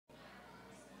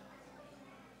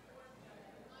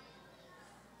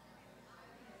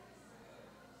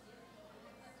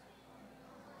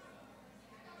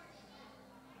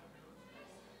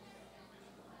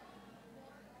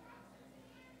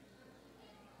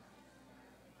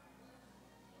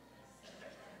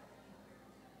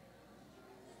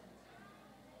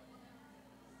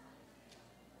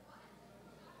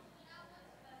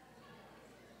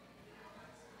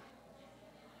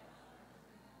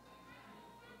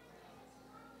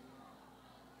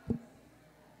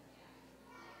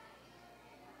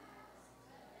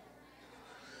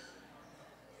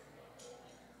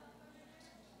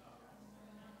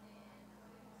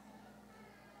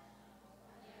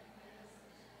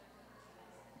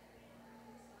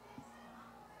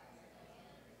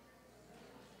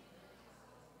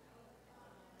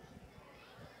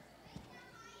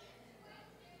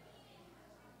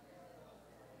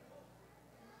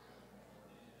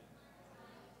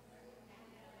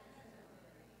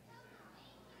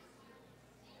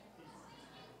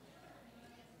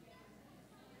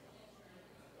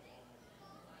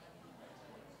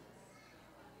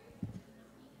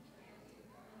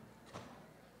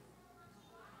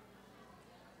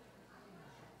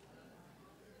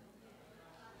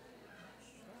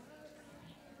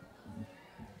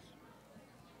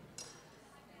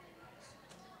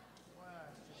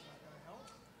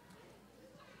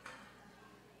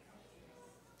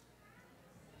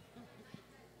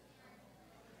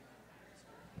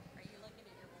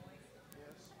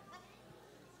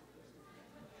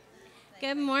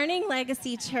Good morning,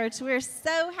 Legacy Church. We're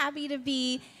so happy to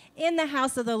be in the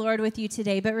house of the Lord with you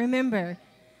today. But remember,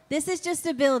 this is just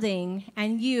a building,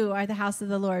 and you are the house of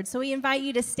the Lord. So we invite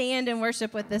you to stand and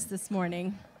worship with us this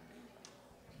morning.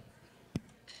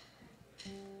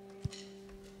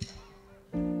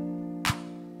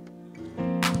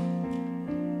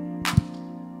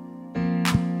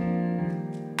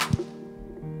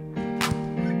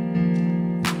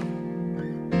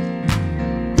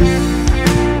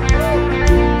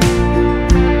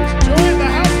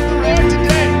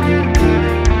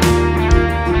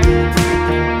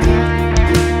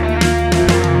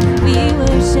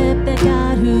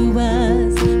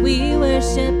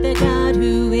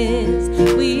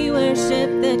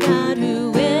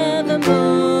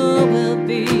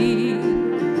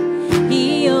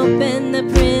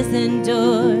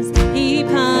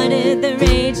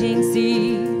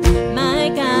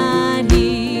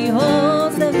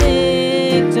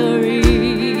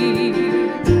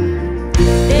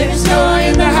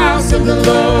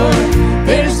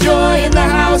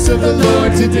 Of the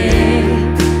Lord today,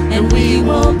 and we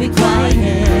won't be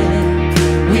quiet.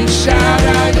 We shout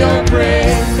out your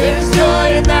praise. There's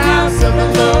joy in the house of the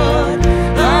Lord.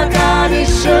 Our God is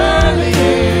surely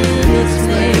in this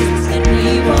place, and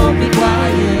we won't be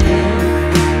quiet.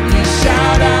 We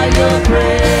shout out your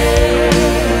praise.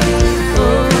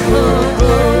 Oh, oh,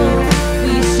 oh.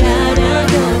 We shout out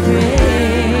your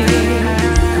praise.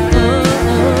 Oh,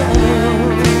 oh,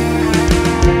 oh.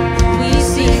 We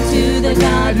sing to the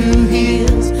God who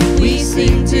heals, we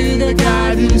sing to the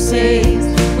God who saves,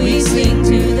 we sing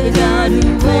to the God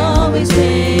who always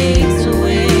makes a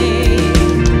way.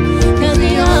 'Cause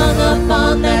he hung up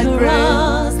on that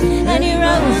cross, and he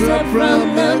rose up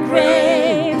from the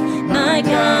grave. My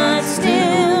God,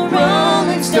 still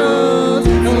rolling stones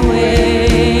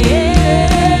away.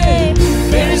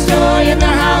 There is joy in the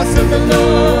house of the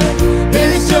Lord.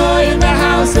 There is joy in the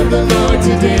house of the Lord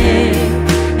today,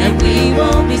 and we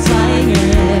won't be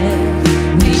silent.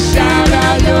 We shout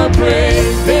out your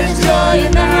praise. There's joy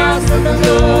in the house of the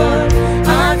Lord.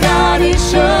 Our God is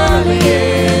surely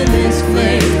in this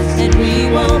place, and we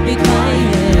won't be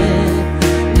quiet.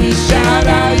 We shout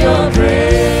out your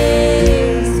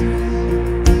praise.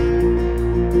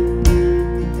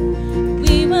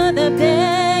 We were the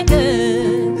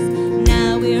beggars,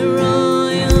 now we're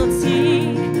royalty.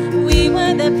 We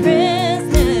were the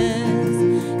prisoners,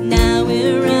 now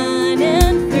we're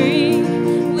running free.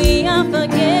 We are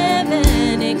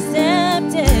forgiven,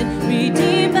 accepted,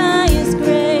 redeemed by His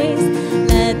grace.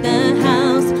 Let the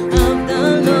house of the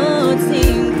Lord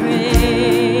sing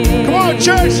praise. Come on,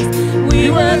 church! We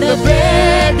were the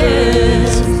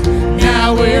beggars,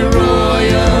 now we're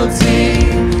royalty.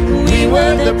 We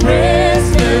were the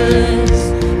prisoners,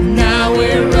 now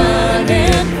we're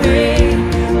running free.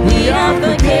 We are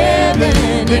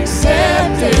forgiven,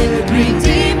 accepted,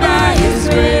 redeemed by His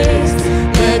grace.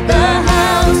 Let the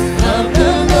house of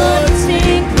the Lord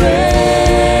sing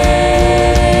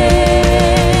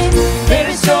praise. There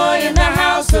is joy in the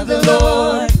house of the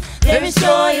Lord. There is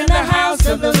joy in the house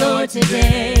of the Lord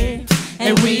today,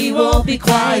 and we won't be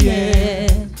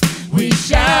quiet. We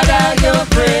shout out your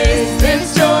praise.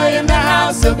 There's joy in the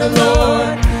house of the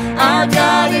Lord. Our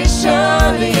God is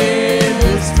surely in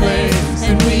this place,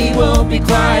 and we won't be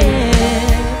quiet.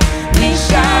 We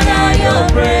shout out your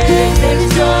praise. There's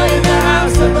joy in the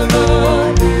house of the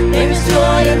Lord. There's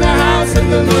joy in the house of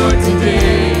the Lord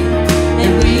today,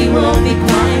 and we won't be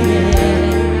quiet.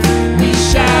 We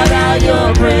shout out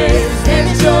your praise.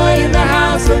 There's joy in the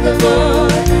house of the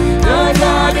Lord. Our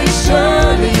God is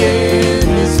surely in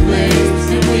this place,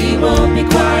 and we won't be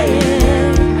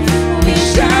quiet. We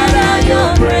shout out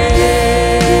your praise.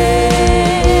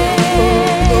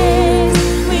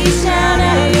 We shout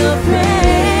out your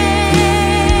praise.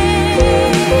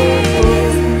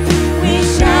 We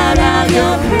shout out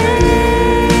your praise.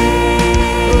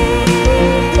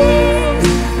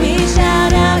 We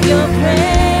shout out your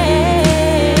praise.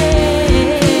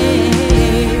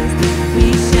 We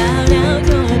shout out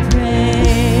your praise.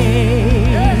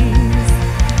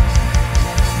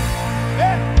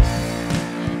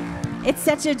 It's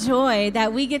such a joy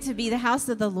that we get to be the house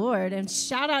of the Lord and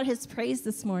shout out His praise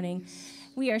this morning.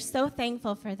 We are so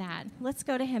thankful for that. Let's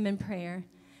go to Him in prayer.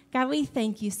 God, we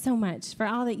thank you so much for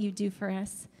all that you do for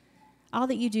us, all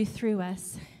that you do through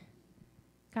us.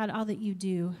 God, all that you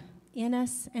do in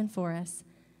us and for us.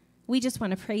 We just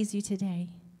want to praise you today.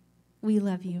 We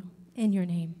love you. In your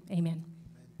name, amen.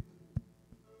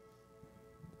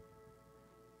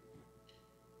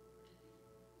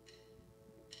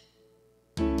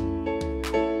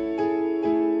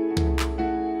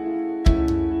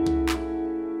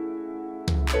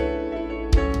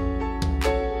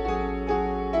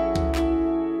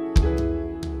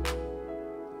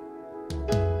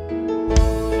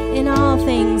 In all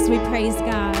things, we praise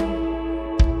God.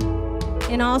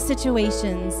 In all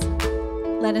situations,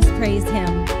 let us praise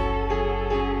Him.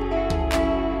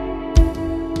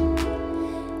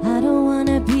 I don't want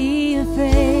to be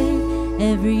afraid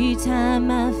every time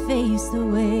I face the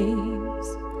waves.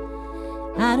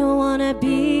 I don't want to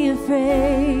be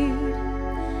afraid.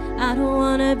 I don't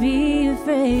want to be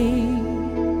afraid.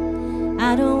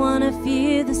 I don't want to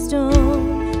fear the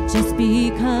storm just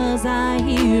because I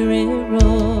hear it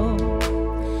roar.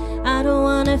 I don't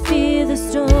want to fear the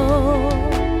storm.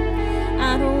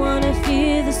 I don't want to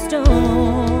fear the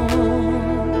storm.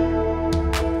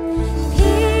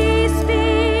 Peace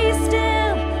be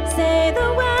still, say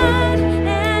the word,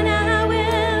 and I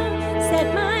will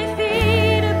set my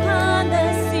feet upon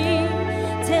the sea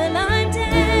till I'm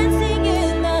dancing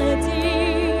in the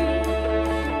deep.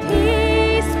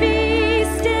 Peace be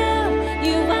still,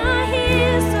 you are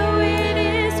here, so it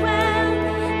is well.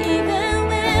 Even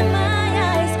when my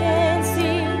eyes can't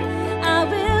see, I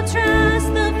will trust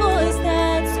the voice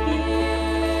that speaks.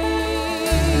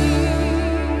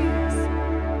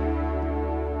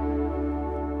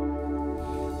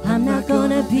 I'm not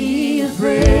gonna be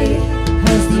afraid,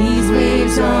 'cause these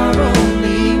waves are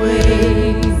only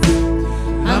waves.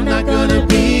 I'm not gonna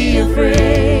be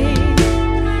afraid.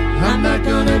 I'm not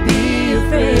gonna be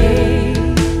afraid.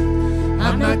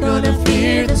 I'm not gonna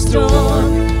fear the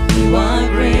storm. You are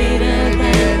greater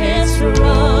than its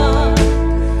roar.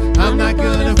 I'm not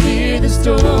gonna fear the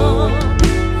storm.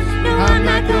 No, I'm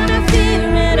not gonna fear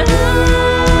it all.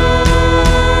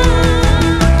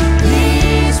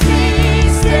 Please be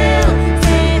still,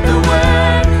 say the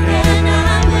word, and I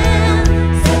will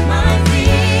set my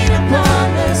feet upon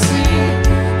the sea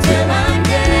till I'm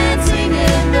dancing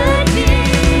in the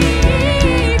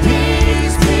deep.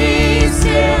 Please be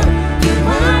still, you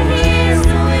are here,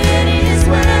 so it is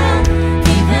well.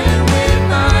 Even when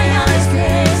my eyes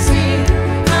can't see,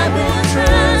 I will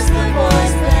trust the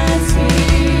voice that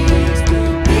speaks.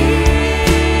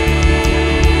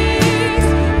 Peace,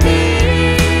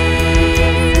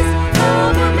 peace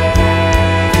over me.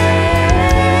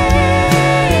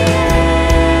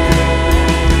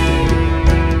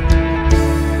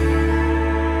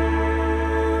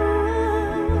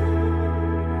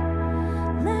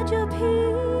 Let your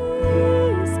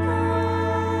peace come.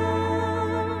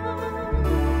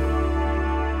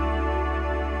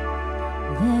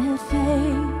 Let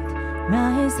faith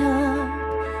rise up,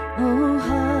 oh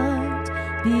heart,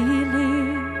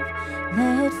 believe.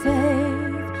 Let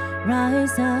faith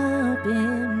rise up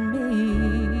in me.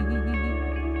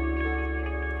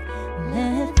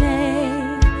 Let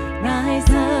faith rise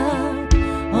up,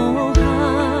 oh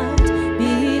heart,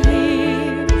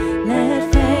 believe. Let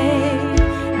faith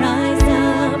rise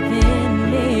up in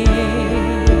me.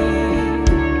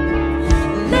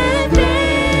 Let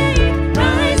faith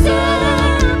rise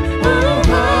up, oh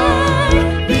heart,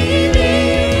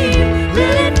 believe.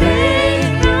 Let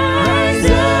faith rise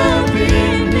up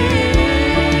in me.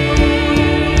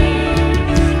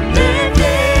 Let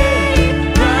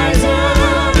faith rise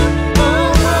up, oh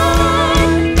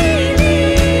heart,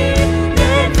 believe.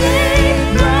 Let faith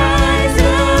rise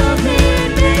up in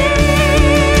me.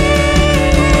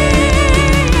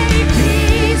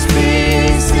 Peace be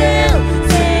still,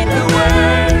 say the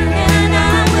word, and I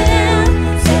will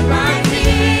set my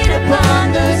feet upon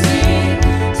the sea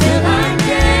till I'm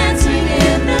dancing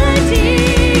in the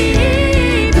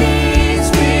deep. Peace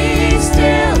be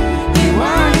still, you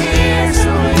are here,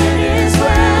 so it is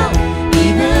well.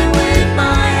 Even when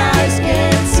my eyes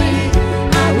can't see,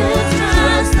 I will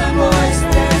trust the voice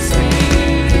that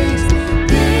speaks.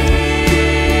 Peace,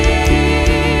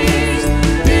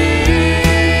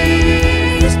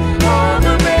 peace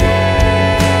over me.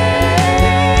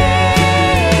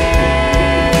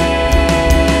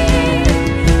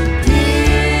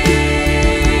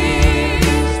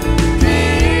 Peace,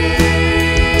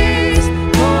 peace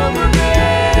over me.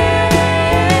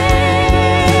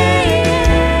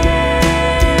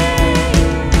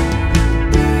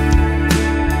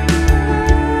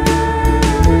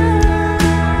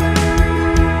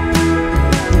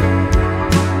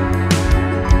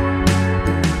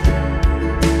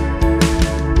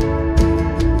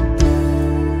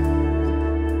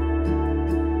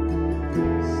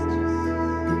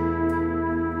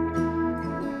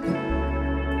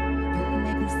 You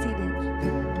may be seated.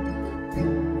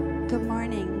 Good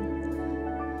morning.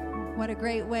 What a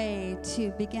great way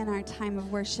to begin our time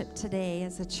of worship today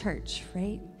as a church,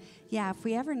 right? Yeah, if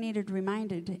we ever needed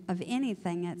reminded of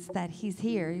anything, it's that He's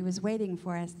here. He was waiting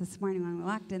for us this morning when we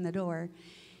walked in the door.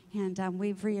 And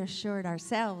we've reassured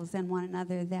ourselves and one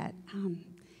another that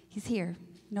He's here.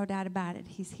 No doubt about it.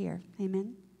 He's here.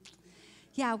 Amen.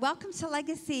 Yeah, welcome to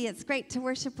Legacy. It's great to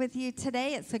worship with you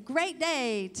today. It's a great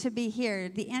day to be here,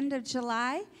 the end of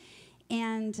July,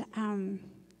 and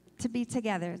to be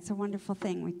together. It's a wonderful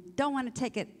thing. We don't want to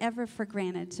take it ever for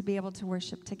granted to be able to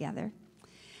worship together.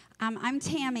 I'm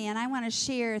Tammy, and I want to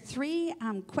share 3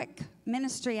 quick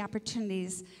ministry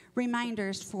opportunities,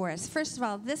 reminders for us. First of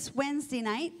all, this Wednesday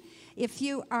night, if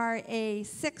you are a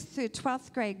 6th through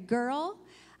 12th grade girl,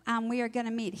 we are going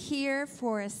to meet here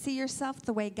for a See Yourself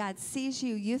the Way God Sees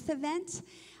You youth event.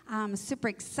 I'm super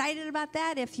excited about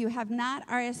that. If you have not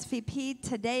RSVP'd,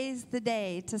 today's the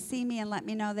day to see me and let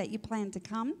me know that you plan to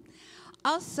come.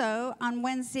 Also, on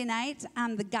Wednesday night,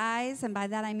 the guys, and by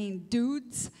that I mean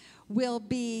dudes, will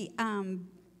be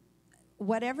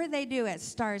whatever they do at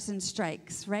Stars and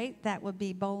Strikes, right? That will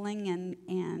be bowling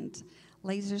and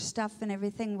laser stuff and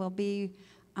everything will be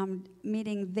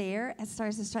meeting there at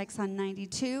Stars and Strikes on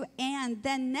 92. And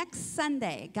then next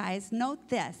Sunday, guys, note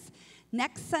this.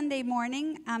 Next Sunday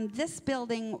morning, this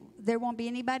building, there won't be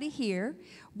anybody here.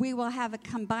 We will have a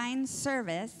combined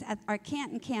service at our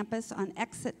Canton campus on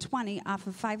exit 20 off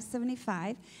of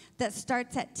 575 that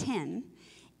starts at 10.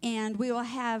 And we will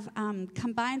have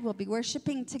combined, we'll be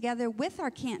worshiping together with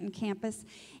our Canton campus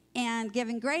and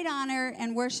giving great honor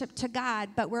and worship to God.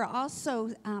 But we're also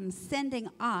sending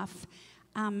off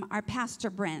our Pastor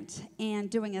Brent and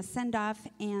doing a send-off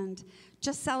and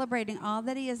just celebrating all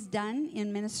that he has done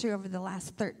in ministry over the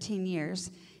last 13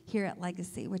 years here at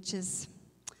Legacy, which is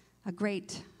a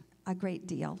great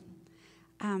deal.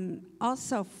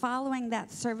 Also, following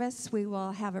that service, we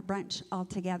will have a brunch all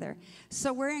together.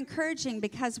 So we're encouraging,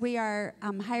 because we are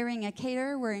hiring a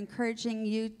caterer, we're encouraging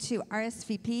you to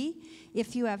RSVP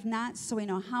if you have not, so we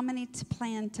know how many to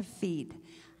plan to feed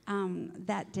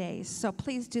that day. So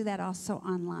please do that also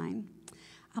online.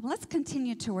 Let's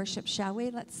continue to worship, shall we?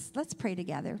 Let's pray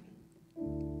together.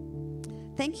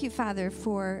 Thank you, Father,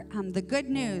 for the good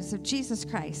news of Jesus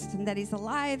Christ and that he's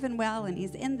alive and well and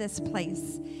he's in this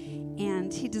place.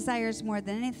 And he desires more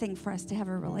than anything for us to have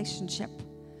a relationship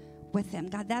with him.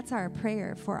 God, that's our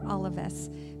prayer for all of us.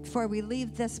 Before we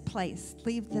leave this place,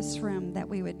 leave this room, that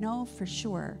we would know for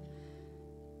sure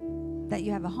that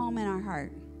you have a home in our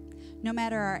heart. No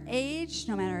matter our age,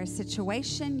 no matter our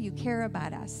situation, you care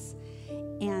about us.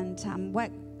 And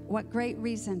what great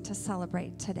reason to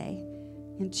celebrate today.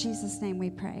 In Jesus' name we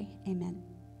pray. Amen.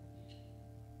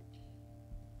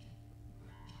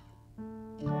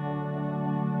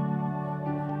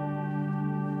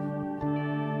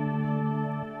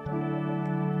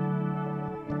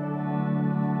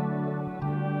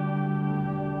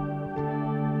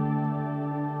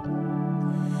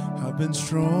 I've been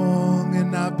strong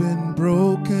and I've been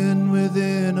broken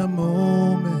within a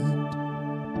moment.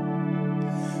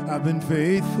 I've been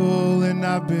faithful and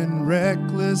I've been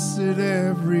reckless at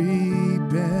every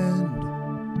bend.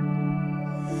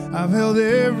 I've held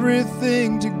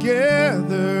everything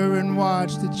together and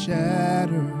watched it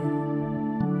shatter.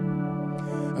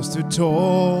 I stood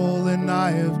tall and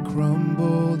I have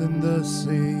crumbled in the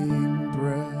same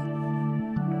breath.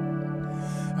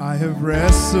 I have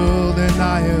wrestled and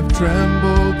I have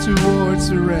trembled towards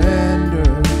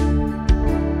surrender.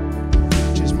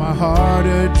 Chased my heart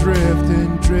adrift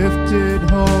and drifted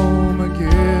home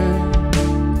again.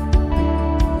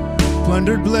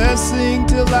 Plundered blessing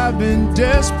till I've been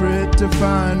desperate to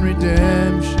find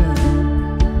redemption.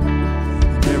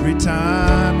 And every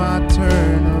time I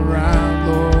turn around,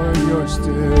 Lord, you're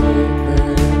still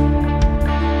there.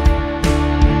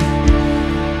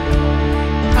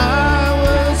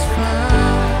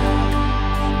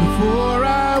 Before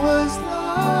I was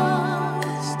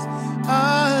lost,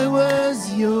 I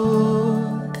was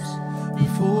yours.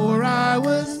 Before I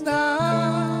was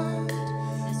not,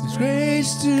 there's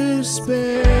grace to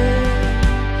spare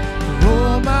for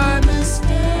all my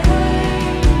mistakes,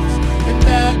 and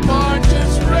that mark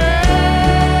just wrecks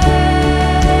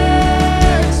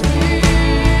me.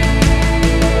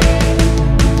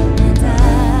 And I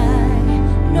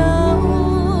know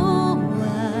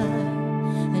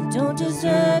I don't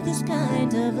deserve this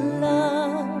kind of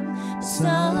love, but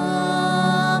somehow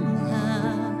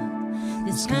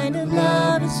this kind of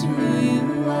love is who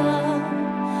you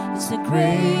are. It's a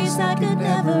grace I could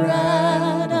never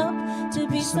add up to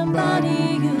be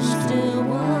somebody you still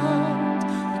want,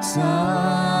 but somehow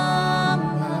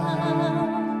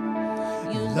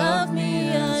you love me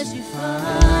as you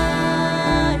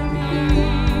find me.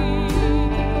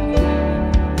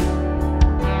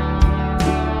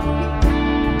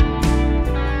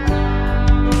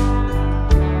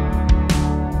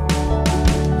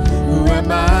 Who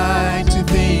am I to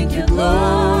think your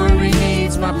glory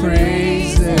needs my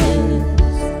praises?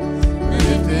 And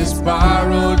if this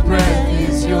borrowed breath is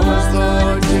yours,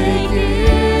 Lord, take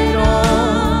it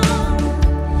all.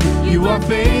 You are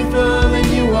faithful and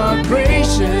you are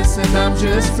gracious, and I'm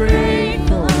just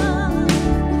grateful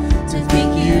to think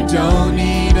you don't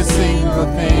need a single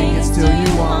thing, and still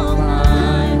you want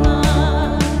my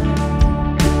heart.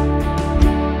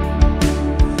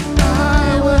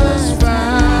 I was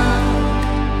found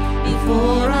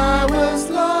before I was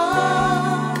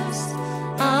lost.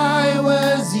 I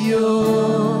was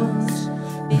yours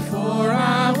before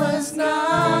I was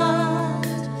not.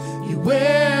 You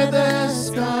wear the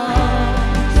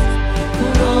scars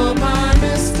for all my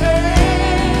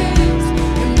mistakes,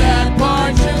 and that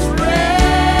part just wrecks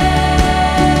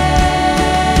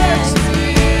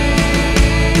me.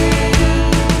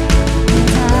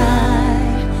 I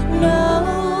know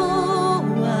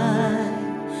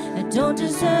I don't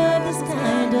deserve this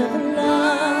kind of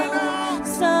love.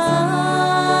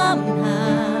 Somehow,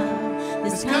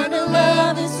 this kind of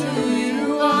love is who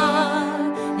you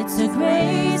are. It's a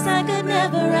grace I could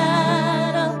never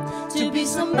add up to be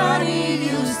somebody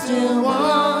you still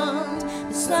want.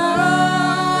 But somehow,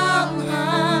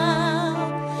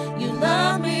 you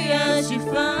love me as you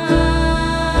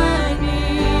find me.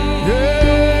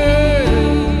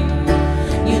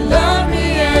 You love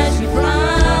me as you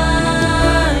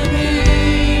find me.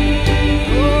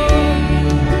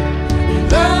 You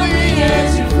love me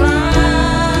as you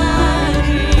find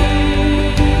me.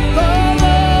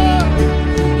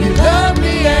 You love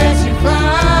me as you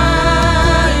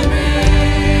find me.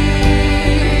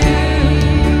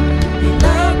 You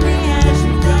love me as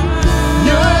you find me.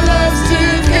 Your love's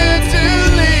too good to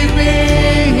leave me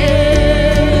here.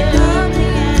 You love me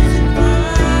as you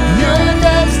find me. Your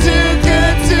love's too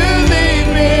good to leave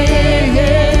me here.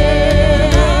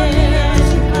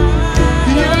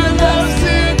 Your love's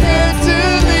too good to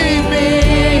leave me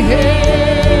here.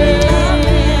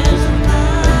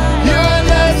 Your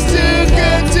love's too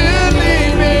good to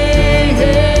leave me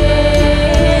here.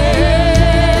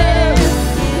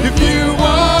 If you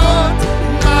want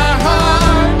my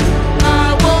heart, I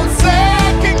won't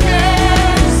second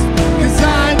guess, 'cause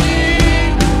I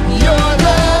need your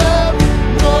love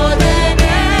more than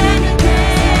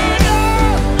anything.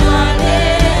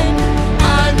 Darling,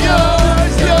 I'm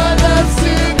yours. Your love's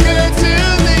too good to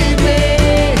leave me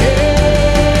here.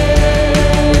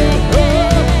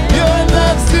 Your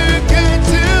love's too good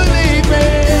to leave me.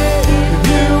 If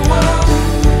you want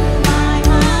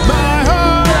my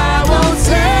heart, I won't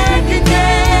second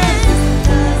guess.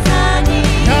 I need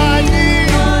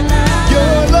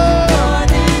your love.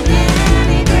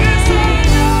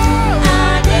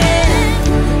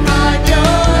 I'm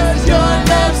yours. Your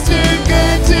love's too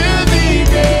good to leave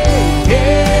me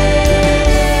here.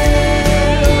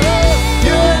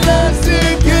 Your love's too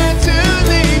good to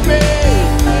leave me.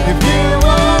 If you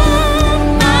want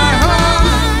my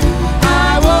heart, I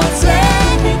won't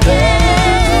second guess.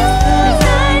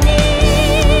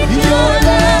 Your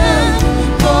love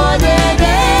more than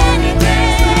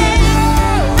anything.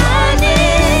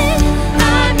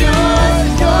 I'm yours.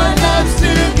 Your love's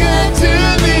too good to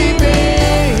leave me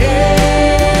here.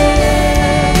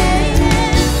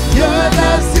 Your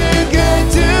love's too good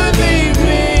to leave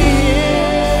me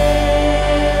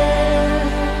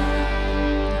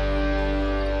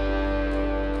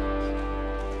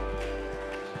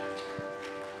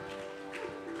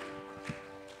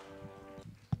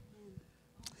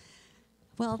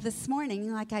Well, this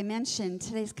morning, like I mentioned,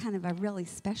 today's kind of a really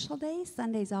special day.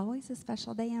 Sunday's always a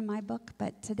special day in my book,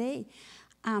 but today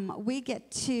we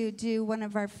get to do one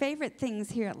of our favorite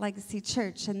things here at Legacy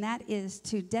Church, and that is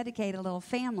to dedicate a little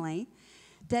family.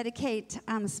 Dedicate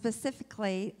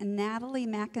specifically Natalie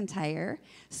McIntyre.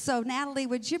 So, Natalie,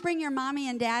 would you bring your mommy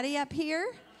and daddy up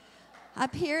here?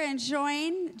 Up here and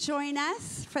join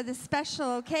us for this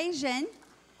special occasion.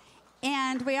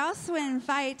 And we also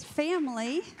invite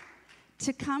family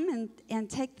to come and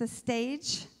take the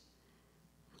stage.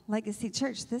 Legacy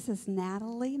Church, this is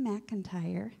Natalie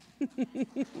McIntyre.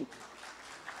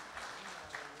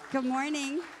 Good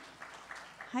morning.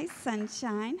 Hi,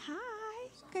 sunshine. Hi.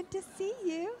 Good to see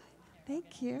you.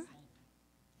 Thank you.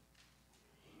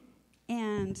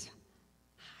 And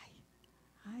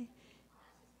hi.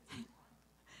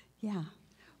 Yeah.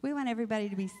 We want everybody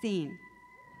to be seen.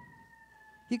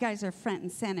 You guys are front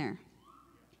and center.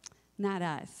 Not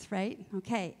us, right?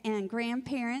 Okay. And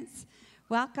grandparents,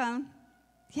 welcome.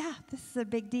 Yeah, this is a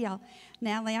big deal.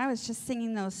 Natalie, I was just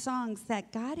singing those songs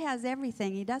that God has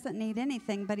everything. He doesn't need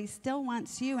anything, but he still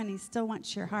wants you and he still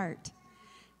wants your heart.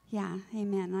 Yeah,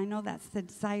 amen. I know that's the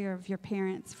desire of your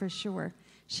parents for sure.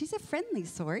 She's a friendly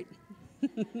sort.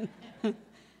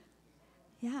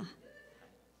 Yeah.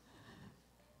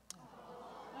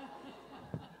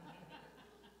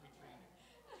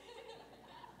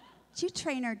 Would you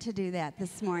train her to do that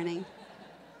this morning?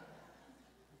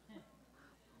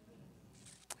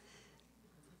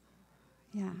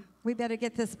 Yeah, we better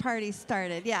get this party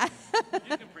started. Yeah. You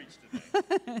can preach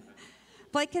today.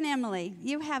 Blake and Emily,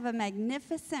 you have a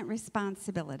magnificent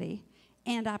responsibility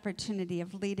and opportunity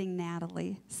of leading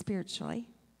Natalie spiritually.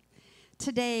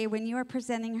 Today, when you are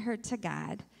presenting her to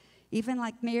God, even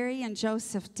like Mary and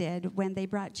Joseph did when they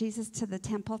brought Jesus to the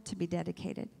temple to be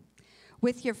dedicated,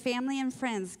 with your family and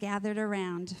friends gathered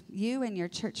around, you and your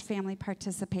church family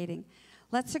participating,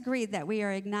 let's agree that we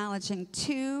are acknowledging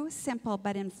two simple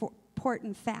but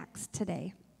important facts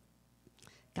today.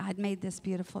 God made this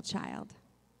beautiful child.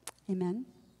 Amen.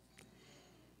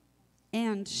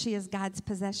 And she is God's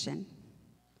possession.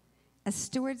 As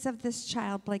stewards of this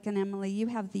child, Blake and Emily, you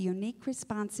have the unique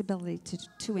responsibility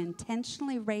to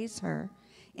intentionally raise her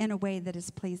in a way that is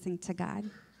pleasing to God.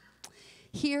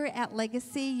 Here at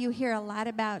Legacy, you hear a lot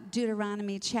about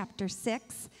Deuteronomy chapter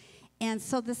 6. And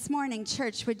so this morning,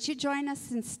 church, would you join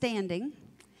us in standing?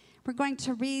 We're going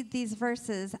to read these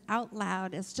verses out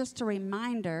loud as just a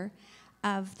reminder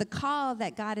of the call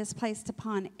that God has placed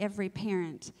upon every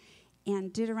parent.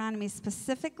 And Deuteronomy,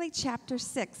 specifically chapter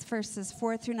 6, verses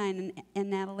 4 through 9. And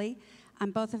Natalie,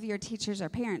 both of your teachers are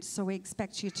parents, so we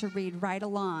expect you to read right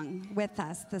along with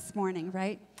us this morning,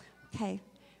 right? Okay.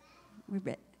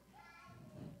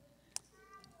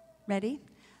 Ready?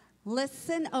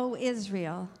 Listen, O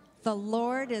Israel, the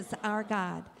Lord is our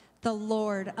God, the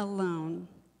Lord alone.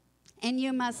 And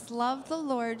you must love the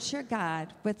Lord your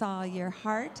God with all your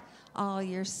heart, all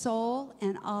your soul,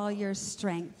 and all your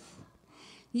strength.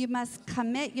 You must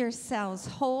commit yourselves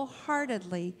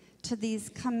wholeheartedly to these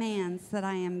commands that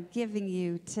I am giving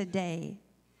you today.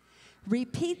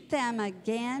 Repeat them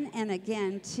again and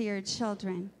again to your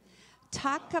children.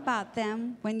 Talk about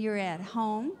them when you're at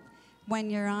home,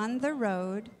 when you're on the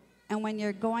road, and when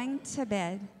you're going to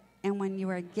bed, and when you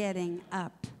are getting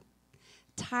up.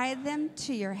 Tie them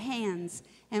to your hands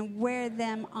and wear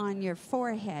them on your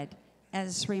forehead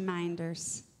as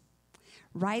reminders.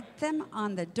 Write them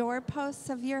on the doorposts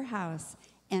of your house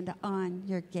and on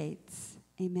your gates.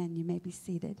 Amen. You may be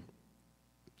seated.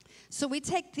 So we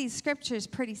take these scriptures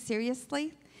pretty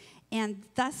seriously, and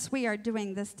thus we are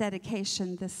doing this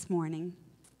dedication this morning.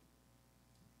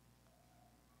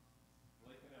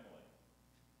 Blake and Emily,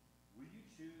 will you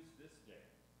choose this day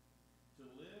to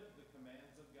live the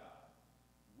commands of God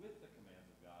with the commands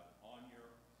of God on your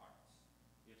hearts?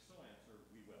 If so, answer,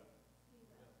 we will.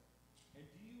 And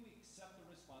do you accept the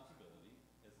responsibility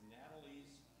as Natalie's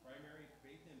primary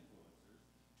faith influencers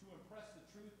to impress the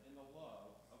truth and the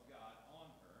love of God on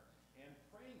her and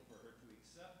praying for her to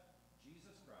accept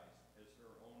Jesus Christ as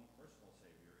her own personal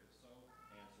Savior? If so,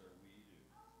 answer, we do.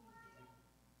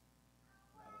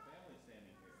 Now the family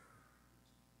standing here,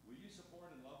 will you support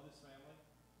and love this family?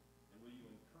 And will you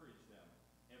encourage them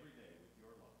every day with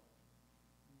your love?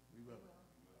 We will.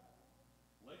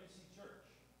 Legacy Church,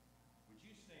 would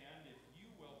you stand if you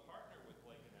will partner with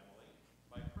Blake and Emily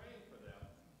by praying for them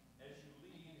as you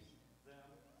lead them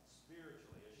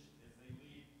spiritually, as they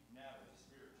lead Natalie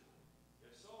spiritually?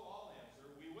 If so, I'll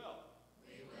answer, we will.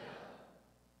 We will.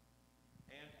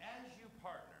 And as you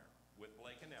partner with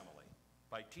Blake and Emily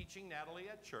by teaching Natalie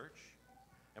at church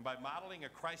and by modeling a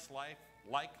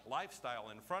Christ-like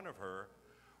lifestyle in front of her,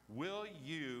 will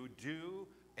you do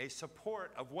a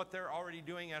support of what they're already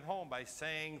doing at home by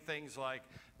saying things like,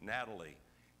 Natalie,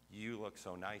 you look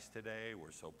so nice today.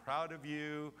 We're so proud of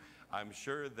you. I'm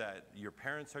sure that your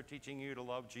parents are teaching you to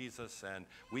love Jesus, and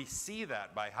we see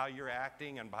that by how you're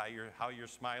acting and by how you're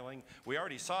smiling. We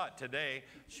already saw it today.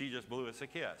 She just blew us a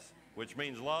kiss, which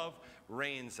means love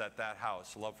reigns at that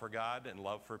house. Love for God and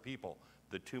love for people,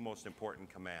 the two most important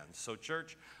commands. So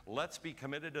church, let's be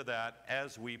committed to that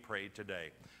as we pray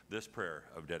today, this prayer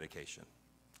of dedication.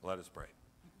 Let us pray.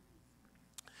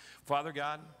 Father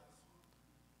God,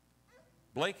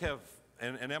 Blake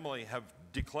and Emily have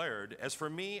declared, as for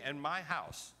me and my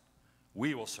house,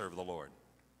 we will serve the Lord.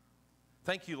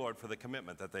 Thank you, Lord, for the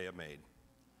commitment that they have made.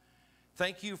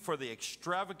 Thank you for the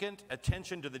extravagant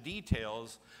attention to the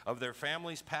details of their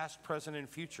family's past, present, and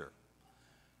future.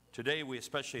 Today, we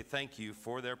especially thank you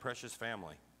for their precious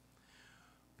family.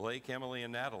 Blake, Emily,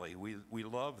 and Natalie, we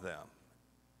love them,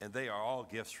 and they are all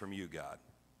gifts from you, God.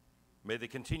 May they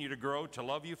continue to grow to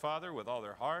love you, Father, with all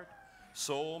their heart,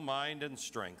 soul, mind, and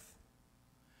strength.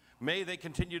 May they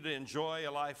continue to enjoy a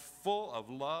life full of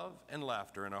love and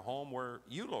laughter in a home where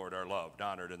you, Lord, are loved,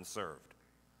 honored, and served.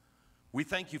 We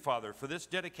thank you, Father, for this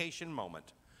dedication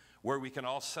moment where we can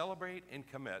all celebrate and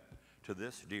commit to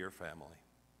this dear family,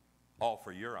 all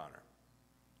for your honor.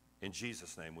 In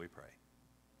Jesus' name we pray.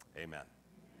 Amen. Amen.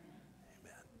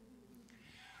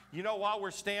 You know, while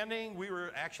we're standing, we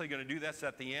were actually going to do this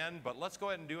at the end, but let's go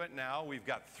ahead and do it now. We've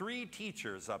got 3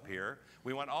 teachers up here.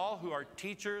 We want all who are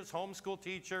teachers, homeschool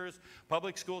teachers,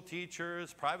 public school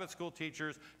teachers, private school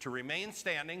teachers, to remain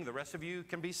standing. The rest of you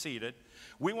can be seated.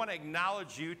 We want to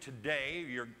acknowledge you today.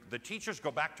 The teachers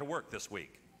go back to work this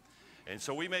week. And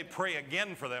so we may pray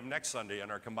again for them next Sunday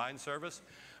in our combined service.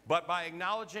 But by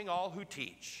acknowledging all who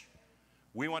teach,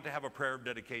 we want to have a prayer of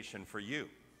dedication for you.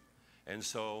 And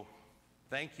so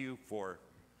thank you for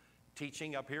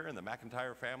teaching up here in the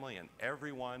McIntyre family and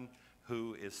everyone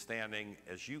who is standing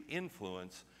as you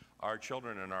influence our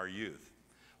children and our youth.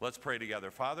 Let's pray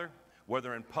together. Father,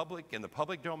 whether in the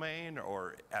public domain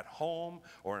or at home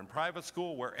or in private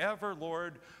school, wherever,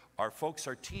 Lord, our folks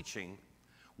are teaching,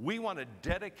 we want to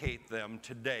dedicate them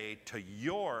today to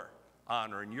your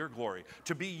honor and your glory,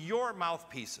 to be your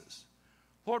mouthpieces.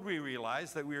 Lord, we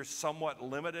realize that we are somewhat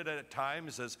limited at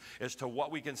times as to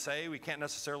what we can say. We can't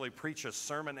necessarily preach a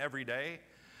sermon every day.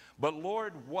 But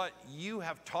Lord, what you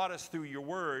have taught us through your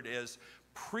word is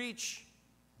preach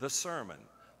the sermon.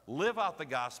 Live out the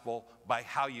gospel by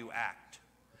how you act.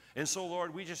 And so,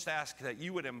 Lord, we just ask that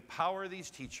you would empower these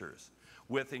teachers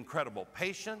with incredible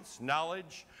patience,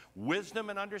 knowledge, wisdom,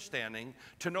 and understanding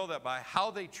to know that by how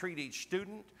they treat each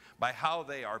student, by how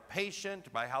they are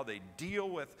patient, by how they deal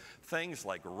with things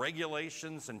like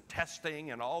regulations and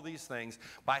testing and all these things,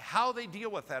 by how they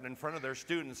deal with that in front of their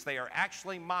students, they are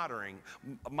actually modeling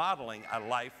a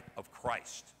life of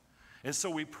Christ. And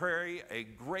so we pray a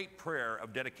great prayer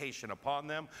of dedication upon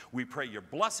them. We pray your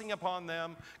blessing upon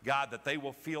them, God, that they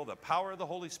will feel the power of the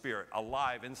Holy Spirit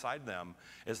alive inside them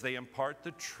as they impart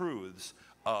the truths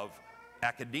of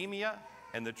academia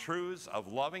and the truths of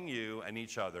loving you and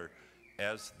each other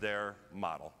as their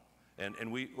model.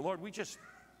 And we, Lord,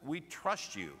 we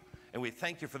trust you, and we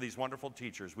thank you for these wonderful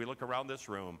teachers. We look around this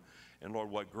room, and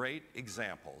Lord, what great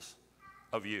examples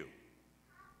of you.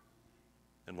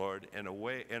 And Lord, in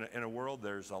a world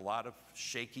there's a lot of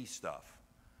shaky stuff.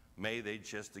 May they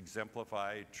just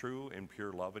exemplify true and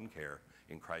pure love and care.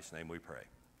 In Christ's name we pray.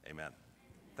 Amen.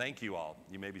 Thank you all.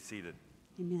 You may be seated.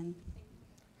 Amen.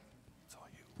 It's all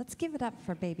you. Let's give it up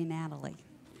for baby Natalie.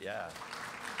 Yeah.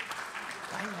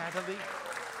 Hi, Natalie.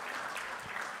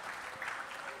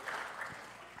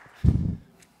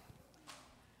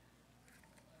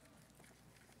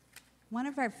 One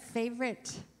of our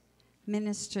favorite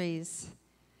ministries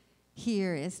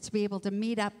here is to be able to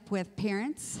meet up with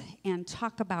parents and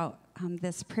talk about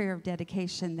this prayer of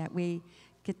dedication that we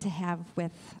get to have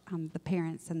with the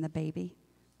parents and the baby.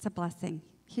 It's a blessing,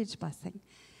 huge blessing.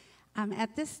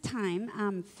 At this time,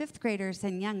 5th graders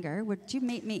and younger, would you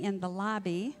meet me in the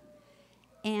lobby?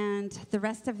 And the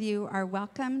rest of you are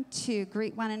welcome to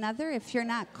greet one another. If you're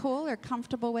not cool or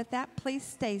comfortable with that, please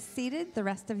stay seated. The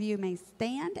rest of you may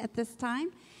stand at this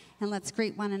time, and let's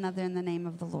greet one another in the name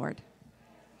of the Lord.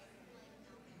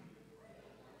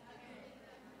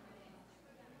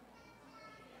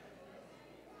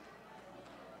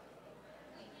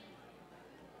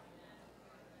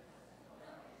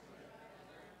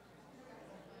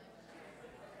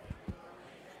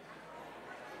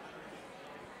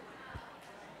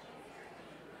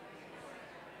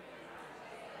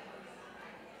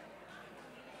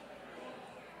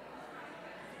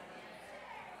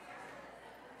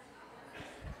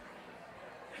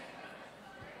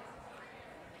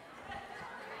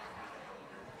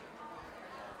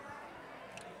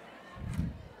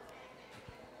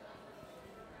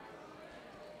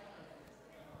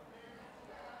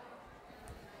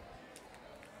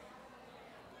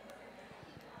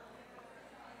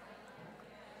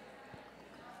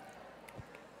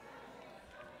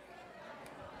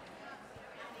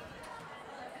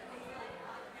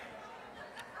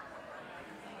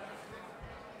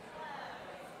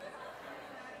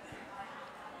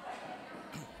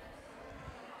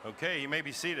 Okay, you may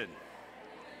be seated.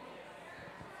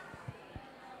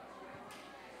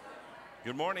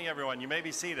 Good morning, everyone. You may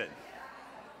be seated.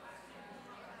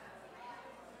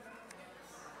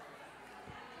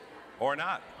 Or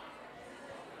not.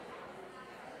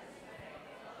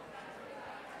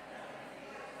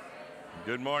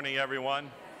 Good morning,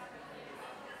 everyone.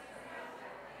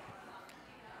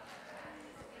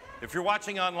 If you're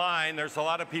watching online, there's a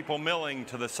lot of people milling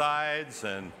to the sides,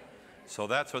 and so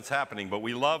that's what's happening. But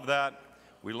we love that.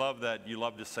 We love that you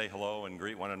love to say hello and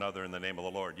greet one another in the name of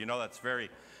the Lord. You know, that's very,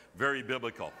 very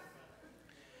biblical.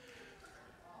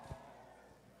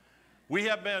 We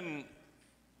have been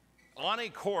on a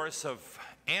course of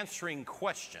answering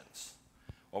questions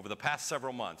over the past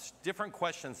several months, different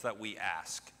questions that we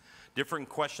ask, different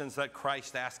questions that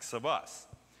Christ asks of us.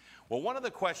 Well, one of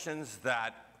the questions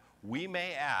that we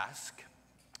may ask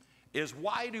is,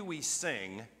 why do we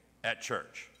sing at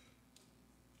church?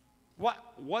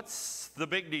 What's the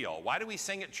big deal? Why do we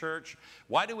sing at church?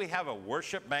 Why do we have a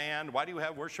worship band? Why do we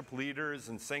have worship leaders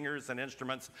and singers and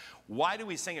instruments? Why do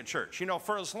we sing at church? You know,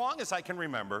 for as long as I can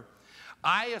remember,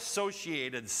 I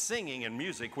associated singing and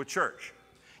music with church.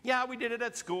 Yeah, we did it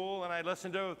at school, and I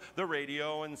listened to the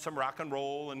radio and some rock and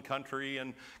roll and country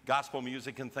and gospel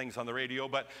music and things on the radio,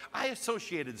 but I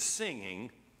associated singing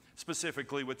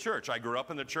specifically with church. I grew up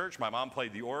in the church. My mom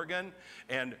played the organ,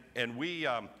 and we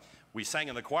sang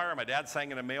in the choir. My dad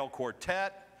sang in a male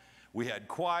quartet. We had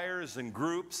choirs and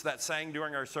groups that sang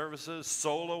during our services,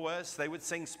 soloists. They would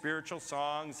sing spiritual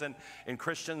songs and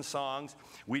Christian songs.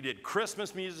 We did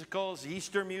Christmas musicals,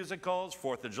 Easter musicals,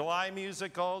 4th of July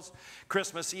musicals,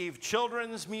 Christmas Eve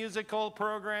children's musical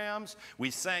programs. We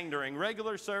sang during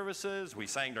regular services. We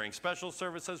sang during special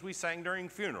services. We sang during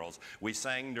funerals. We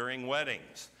sang during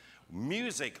weddings.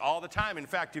 Music all the time. In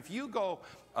fact, if you go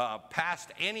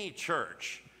past any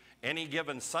church, any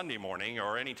given Sunday morning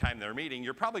or any time they're meeting,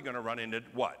 you're probably going to run into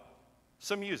what?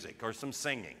 Some music or some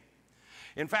singing.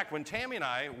 In fact, when Tammy and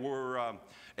I were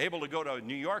able to go to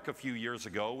New York a few years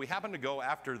ago, we happened to go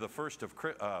after the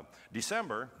 1st of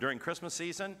December during Christmas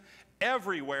season.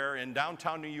 Everywhere in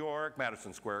downtown New York,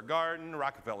 Madison Square Garden,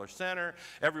 Rockefeller Center,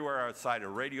 everywhere outside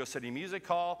of Radio City Music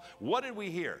Hall, what did we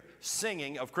hear?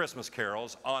 Singing of Christmas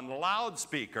carols on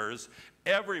loudspeakers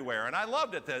everywhere. And I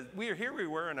loved it. We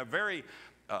were in a very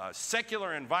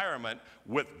secular environment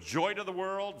with Joy to the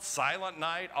World, Silent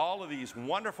Night, all of these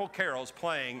wonderful carols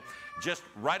playing just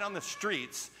right on the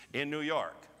streets in New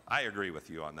York. I agree with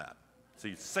you on that.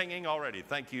 See, singing already.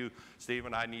 Thank you,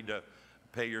 Stephen. I need to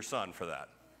pay your son for that.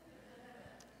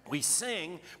 We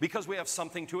sing because we have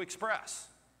something to express.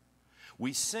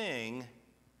 We sing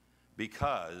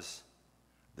because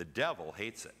the devil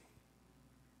hates it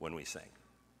when we sing.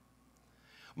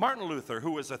 Martin Luther,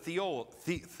 who was a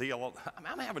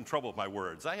I'm having trouble with my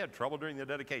words. I had trouble during the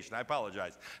dedication. I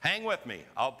apologize. Hang with me.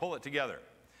 I'll pull it together.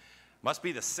 Must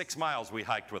be the 6 miles we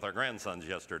hiked with our grandsons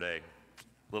yesterday.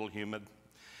 A little humid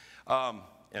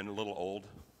and a little old.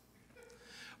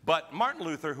 But Martin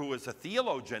Luther, who was a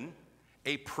theologian,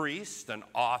 a priest, an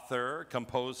author,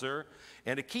 composer,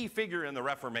 and a key figure in the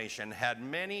Reformation, had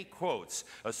many quotes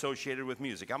associated with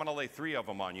music. I'm going to lay 3 of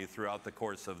them on you throughout the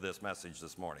course of this message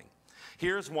this morning.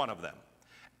 Here's one of them.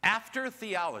 After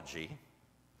theology,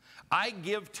 I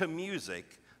give to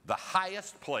music the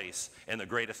highest place and the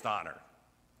greatest honor.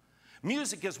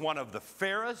 Music is one of the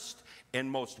fairest and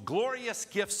most glorious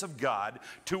gifts of God,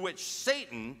 to which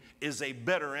Satan is a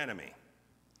bitter enemy.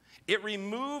 It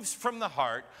removes from the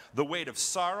heart the weight of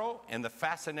sorrow and the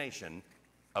fascination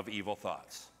of evil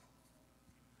thoughts.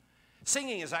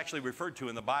 Singing is actually referred to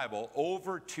in the Bible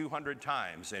over 200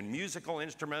 times, and musical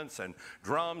instruments and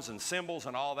drums and cymbals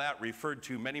and all that referred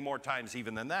to many more times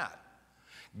even than that.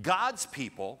 God's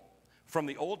people, from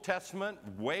the Old Testament,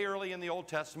 way early in the Old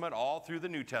Testament, all through the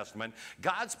New Testament,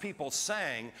 God's people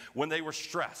sang when they were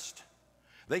stressed.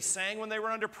 They sang when they were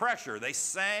under pressure. They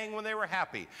sang when they were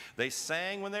happy. They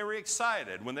sang when they were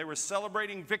excited, when they were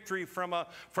celebrating victory from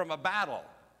a battle.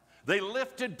 They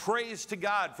lifted praise to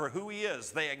God for who He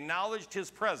is. They acknowledged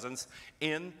His presence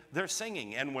in their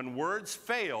singing. And when words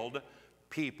failed,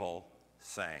 people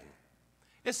sang.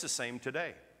 It's the same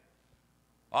today.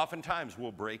 Oftentimes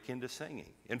we'll break into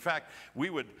singing. In fact, we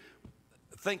would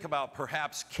think about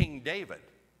perhaps King David.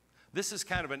 This is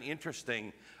kind of an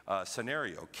interesting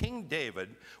scenario. King David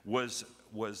was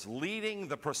leading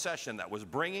the procession that was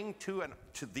bringing to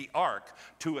the ark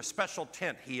to a special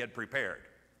tent he had prepared.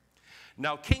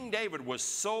 Now, King David was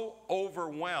so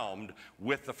overwhelmed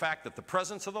with the fact that the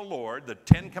presence of the Lord, the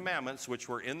 10 commandments which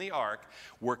were in the ark,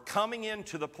 were coming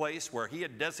into the place where he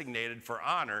had designated for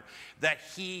honor, that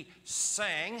he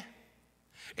sang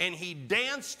and he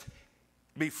danced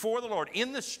before the Lord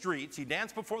in the streets. He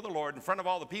danced before the Lord in front of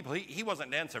all the people. He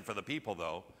wasn't dancing for the people,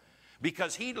 though,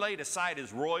 because he laid aside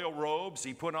his royal robes.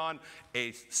 He put on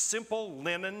a simple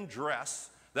linen dress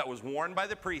that was worn by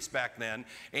the priests back then,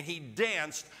 and he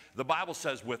danced, the Bible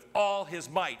says, with all his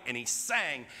might, and he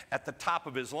sang at the top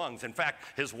of his lungs. In fact,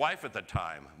 his wife at the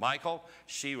time, Michal,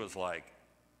 she was like,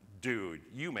 dude,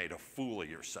 you made a fool of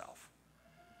yourself.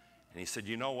 And he said,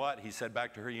 you know what? He said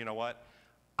back to her, you know what?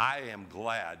 I am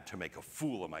glad to make a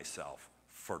fool of myself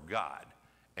for God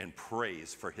and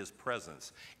praise for His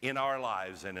presence in our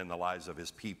lives and in the lives of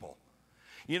His people.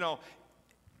 You know,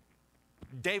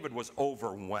 David was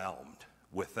overwhelmed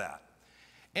with that.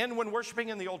 And when worshiping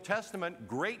in the Old Testament,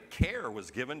 great care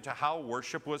was given to how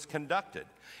worship was conducted.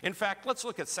 In fact, let's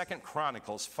look at 2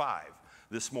 Chronicles 5.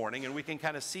 this morning, and we can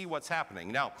kind of see what's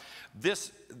happening. Now,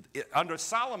 under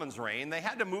Solomon's reign, they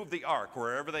had to move the ark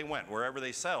wherever they went, wherever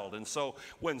they settled. And so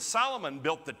when Solomon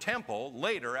built the temple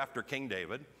later after King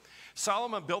David,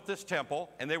 Solomon built this temple,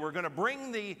 and they were going to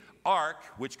bring the ark,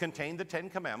 which contained the 10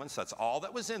 Commandments. That's all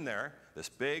that was in there, this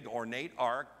big ornate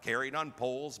ark carried on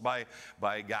poles by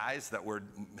guys that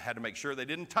had to make sure they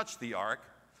didn't touch the ark.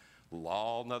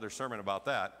 Another sermon about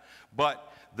that.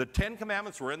 But the 10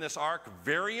 Commandments were in this ark,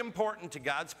 very important to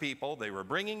God's people. They were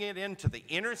bringing it into the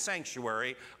inner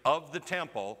sanctuary of the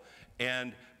temple,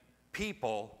 and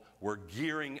people were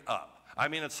gearing up. I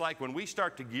mean, it's like when we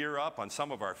start to gear up on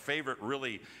some of our favorite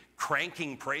really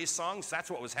cranking praise songs,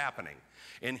 that's what was happening.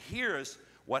 And here's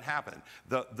what happened.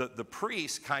 The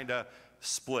priests kind of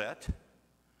split.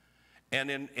 And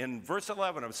in verse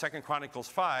 11 of 2 Chronicles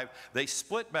 5, they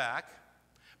split back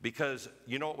because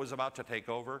you know what was about to take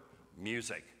over?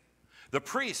 Music. The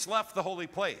priests left the holy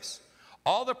place.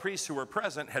 All the priests who were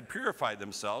present had purified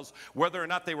themselves, whether or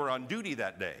not they were on duty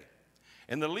that day.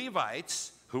 And the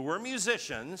Levites, who were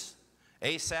musicians,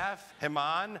 Asaph,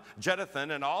 Heman, Jeduthun,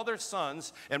 and all their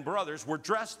sons and brothers were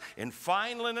dressed in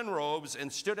fine linen robes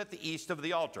and stood at the east of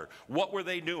the altar. What were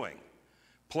they doing?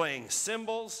 Playing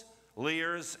cymbals,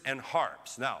 lyres, and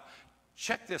harps. Now,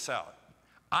 check this out.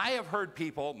 I have heard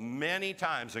people many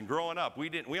times, and growing up,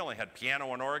 we only had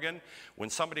piano and organ. When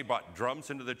somebody brought drums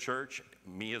into the church,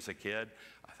 me as a kid,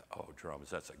 I thought, oh, drums,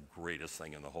 that's the greatest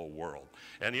thing in the whole world.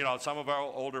 And you know, some of our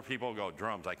older people go,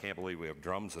 drums, I can't believe we have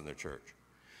drums in the church.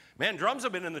 Man, drums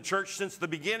have been in the church since the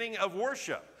beginning of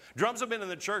worship. Drums have been in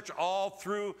the church all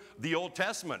through the Old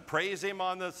Testament. Praise him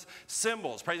on the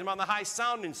cymbals. Praise him on the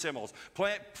high-sounding cymbals.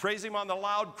 Praise him on the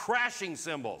loud, crashing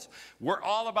cymbals. We're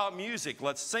all about music.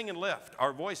 Let's sing and lift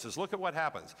our voices. Look at what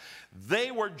happens.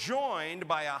 They were joined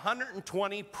by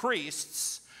 120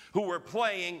 priests who were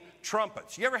playing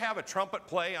trumpets. You ever have a trumpet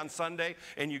play on Sunday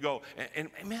and you go, and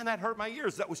man, that hurt my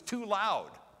ears. That was too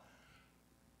loud.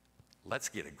 Let's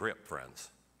get a grip,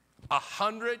 friends.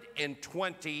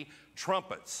 120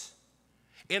 trumpets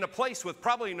in a place with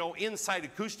probably no inside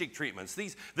acoustic treatments.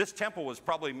 This temple was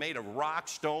probably made of rock,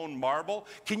 stone, marble.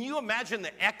 Can you imagine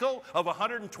the echo of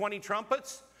 120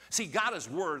 trumpets? See, God is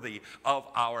worthy of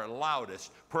our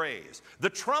loudest praise. The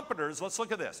trumpeters, let's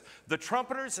look at this. The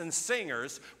trumpeters and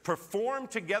singers perform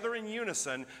together in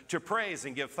unison to praise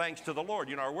and give thanks to the Lord.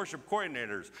 You know, our worship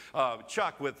coordinators,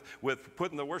 Chuck with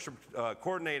putting the worship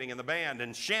coordinating in the band,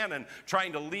 and Shannon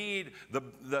trying to lead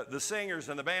the singers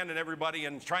and the band and everybody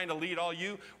and trying to lead all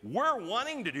you. We're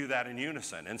wanting to do that in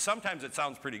unison. And sometimes it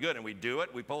sounds pretty good and we do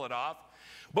it, we pull it off.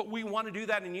 But we want to do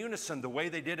that in unison the way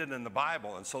they did it in the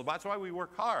Bible. And so that's why we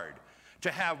work hard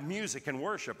to have music and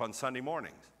worship on Sunday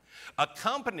mornings.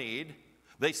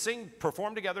 They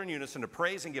perform together in unison to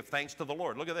praise and give thanks to the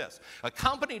Lord. Look at this.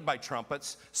 Accompanied by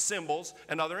trumpets, cymbals,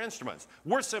 and other instruments.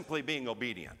 We're simply being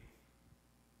obedient.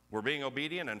 We're being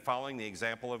obedient and following the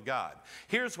example of God.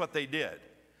 Here's what they did.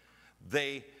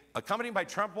 Accompanied by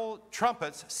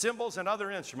trumpets, cymbals, and other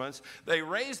instruments, they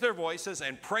raised their voices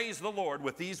and praised the Lord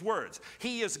with these words.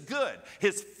 He is good.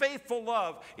 His faithful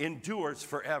love endures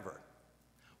forever.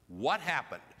 What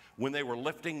happened when they were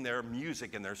lifting their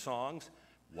music and their songs?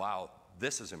 Wow,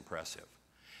 this is impressive.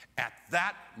 At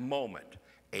that moment,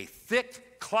 a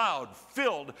thick cloud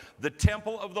filled the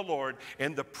temple of the Lord,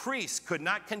 and the priests could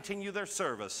not continue their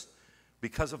service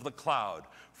because of the cloud,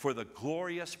 for the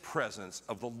glorious presence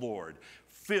of the Lord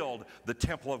filled the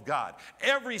temple of God.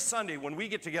 Every Sunday when we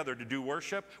get together to do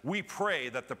worship, we pray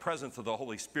that the presence of the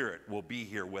Holy Spirit will be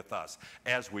here with us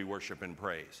as we worship and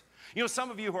praise. You know,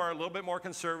 some of you who are a little bit more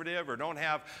conservative or don't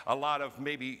have a lot of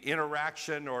maybe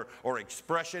interaction or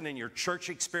expression in your church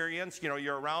experience, you know,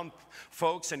 you're around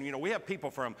folks, and you know, we have people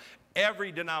from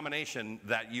every denomination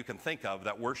that you can think of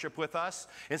that worship with us.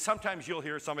 And sometimes you'll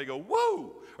hear somebody go,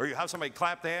 woo, or you have somebody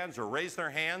clap their hands or raise their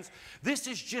hands. This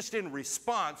is just in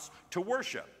response to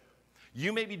worship.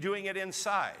 You may be doing it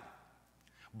inside,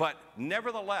 but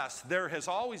nevertheless, there has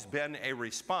always been a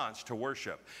response to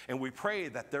worship. And we pray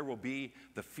that there will be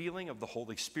the feeling of the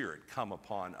Holy Spirit come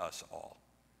upon us all.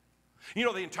 You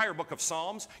know, the entire book of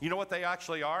Psalms, you know what they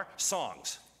actually are?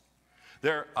 Songs.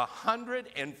 There are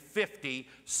 150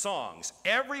 songs.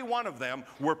 Every one of them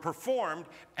were performed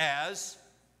as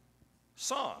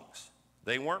songs.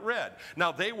 They weren't read.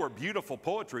 Now, they were beautiful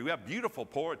poetry. We have beautiful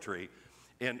poetry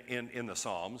in the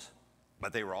Psalms,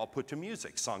 but they were all put to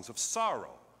music. Songs of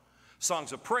sorrow,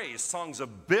 songs of praise, songs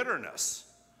of bitterness,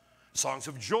 songs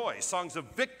of joy, songs of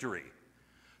victory,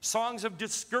 songs of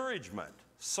discouragement,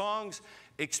 songs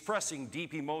expressing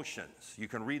deep emotions. You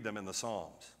can read them in the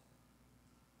Psalms.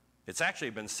 It's actually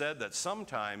been said that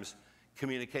sometimes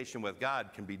communication with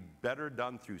God can be better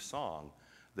done through song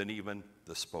than even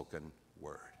the spoken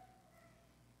word.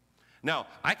 Now,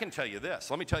 I can tell you this.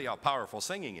 Let me tell you how powerful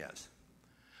singing is.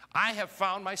 I have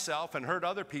found myself and heard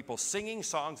other people singing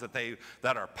songs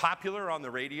that are popular on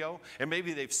the radio, and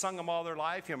maybe they've sung them all their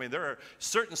life. I mean, there are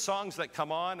certain songs that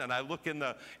come on, and I look in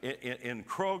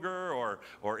Kroger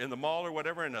or in the mall or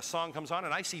whatever, and a song comes on,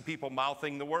 and I see people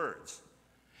mouthing the words.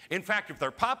 In fact, if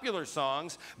they're popular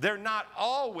songs, they're not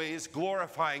always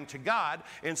glorifying to God,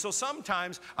 and so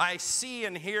sometimes I see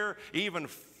and hear even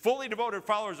fully devoted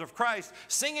followers of Christ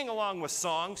singing along with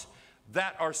songs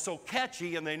that are so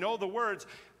catchy, and they know the words.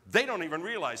 They don't even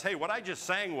realize, hey, what I just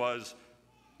sang was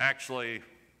actually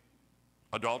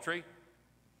adultery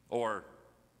or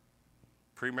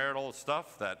premarital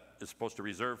stuff that is supposed to be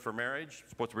reserved for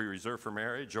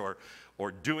marriage, or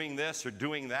doing this or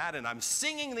doing that, and I'm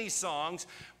singing these songs,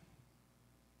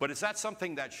 but is that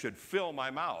something that should fill my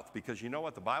mouth? Because you know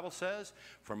what the Bible says?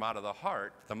 From out of the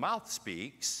heart, the mouth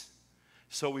speaks.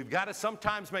 So we've got to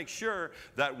sometimes make sure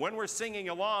that when we're singing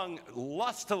along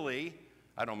lustily,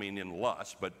 I don't mean in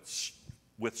lust, but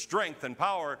with strength and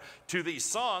power to these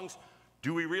songs,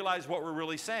 do we realize what we're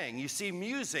really saying? You see,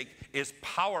 music is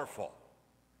powerful.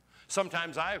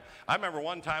 Sometimes I remember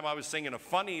one time I was singing a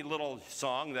funny little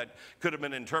song that could have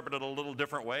been interpreted a little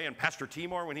different way, and Pastor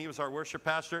Timor, when he was our worship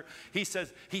pastor, he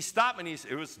stopped me,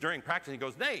 it was during practice, he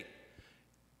goes, Nate,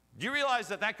 do you realize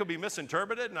that could be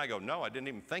misinterpreted? And I go, no, I didn't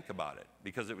even think about it,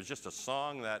 because it was just a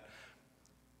song that,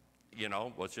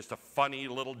 was just a funny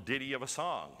little ditty of a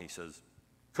song. He says,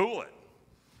 cool it.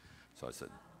 So I said,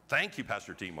 thank you,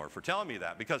 Pastor Timor, for telling me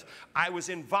that, because I was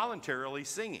involuntarily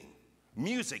singing.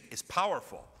 Music is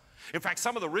powerful. In fact,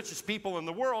 some of the richest people in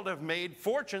the world have made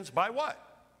fortunes by what?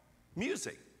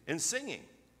 Music and singing.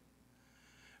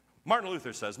 Martin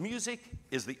Luther says, music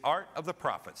is the art of the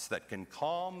prophets that can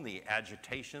calm the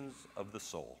agitations of the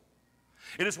soul.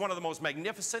 It is one of the most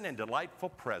magnificent and delightful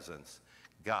presents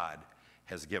God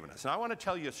has given us. Now, I want to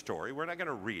tell you a story. We're not going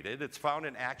to read it. It's found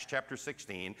in Acts chapter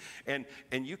 16, and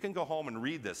you can go home and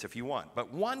read this if you want.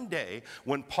 But one day,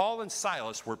 when Paul and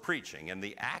Silas were preaching, and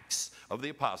the Acts of the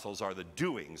Apostles are the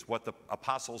doings, what the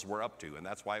apostles were up to, and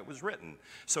that's why it was written.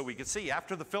 So we could see,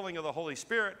 after the filling of the Holy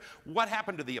Spirit, what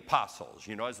happened to the apostles,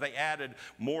 as they added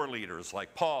more leaders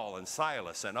like Paul and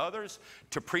Silas and others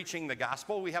to preaching the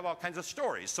gospel. We have all kinds of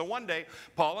stories. So one day,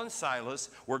 Paul and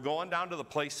Silas were going down to the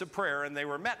place of prayer, and they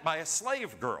were met by a slave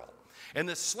girl. And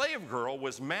the slave girl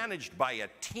was managed by a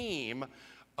team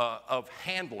of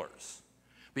handlers,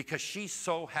 because she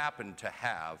so happened to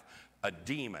have a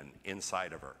demon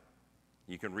inside of her.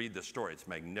 You can read the story. It's a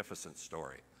magnificent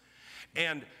story.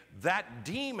 And that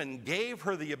demon gave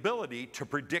her the ability to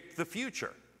predict the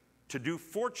future, to do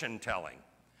fortune telling.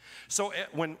 So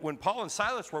when Paul and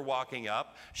Silas were walking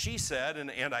up, she said,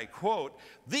 and I quote,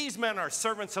 "These men are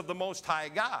servants of the Most High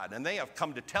God, and they have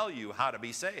come to tell you how to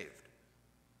be saved."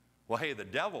 Well, hey, the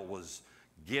devil was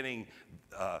getting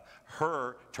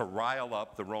her to rile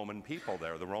up the Roman people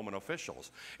there, the Roman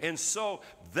officials. And so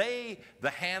the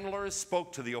handlers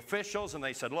spoke to the officials, and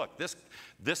they said, look,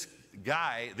 these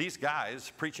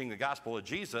guys preaching the gospel of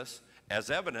Jesus, as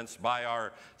evidenced by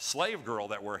our slave girl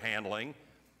that we're handling,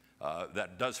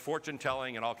 that does fortune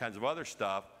telling and all kinds of other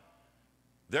stuff,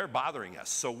 they're bothering us.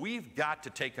 So we've got to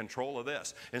take control of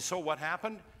this. And so what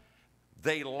happened?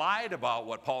 They lied about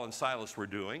what Paul and Silas were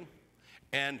doing,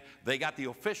 and they got the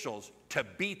officials to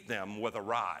beat them with a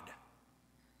rod.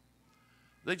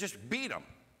 They just beat them.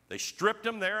 They stripped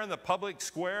them there in the public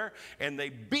square, and they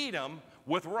beat them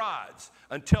with rods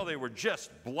until they were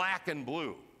just black and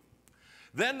blue.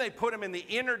 Then they put them in the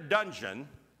inner dungeon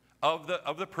of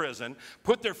the prison,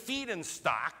 put their feet in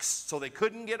stocks so they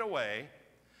couldn't get away,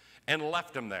 and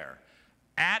left them there.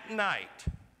 At night,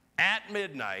 at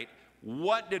midnight,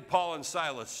 what did Paul and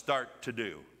Silas start to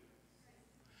do?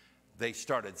 They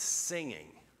started singing.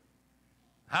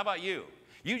 How about you?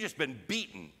 You've just been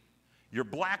beaten. You're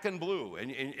black and blue,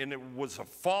 and it was a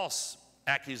false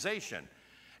accusation.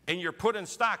 And you're put in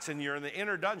stocks, and you're in the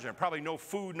inner dungeon, probably no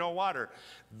food, no water.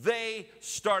 They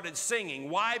started singing.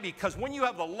 Why? Because when you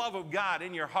have the love of God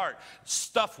in your heart,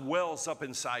 stuff wells up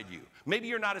inside you. Maybe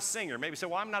you're not a singer. Maybe you say,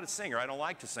 well, I'm not a singer. I don't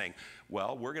like to sing.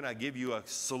 Well, we're going to give you a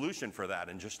solution for that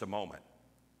in just a moment.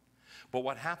 But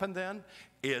what happened then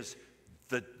is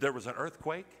there was an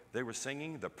earthquake. They were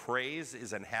singing. The praise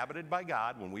is inhabited by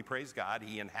God. When we praise God,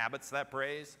 He inhabits that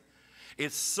praise.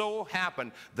 It so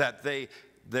happened that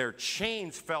their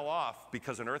chains fell off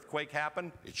because an earthquake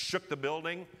happened. It shook the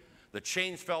building. The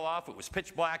chains fell off. It was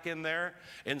pitch black in there.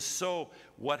 And so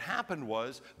what happened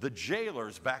was the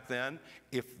jailers back then,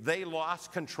 if they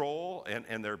lost control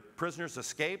and their prisoners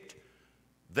escaped,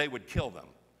 they would kill them.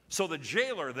 So the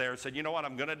jailer there said, you know what,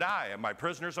 I'm going to die, and my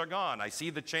prisoners are gone. I see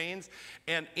the chains.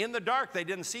 And in the dark, they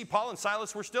didn't see Paul and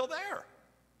Silas were still there.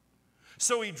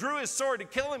 So he drew his sword to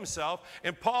kill himself,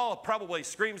 and Paul probably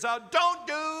screams out, don't,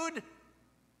 dude.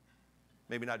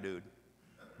 Maybe not dude,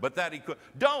 but that he could.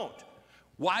 Don't.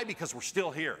 Why? Because we're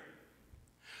still here.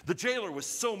 The jailer was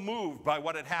so moved by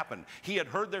what had happened. He had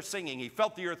heard their singing. He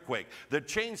felt the earthquake. The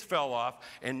chains fell off,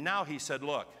 and now he said,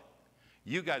 look,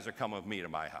 you guys are coming with me to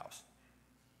my house.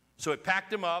 So it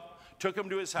packed him up, took him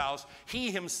to his house. He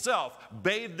himself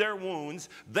bathed their wounds.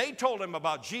 They told him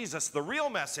about Jesus, the real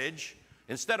message,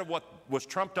 instead of what was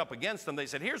trumped up against them. They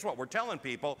said, here's what we're telling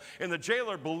people. And the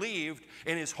jailer believed,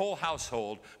 and his whole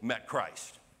household met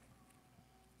Christ.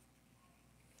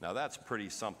 Now that's pretty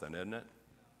something, isn't it?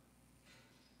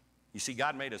 You see,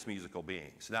 God made us musical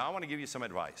beings. Now I want to give you some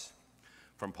advice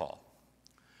from Paul.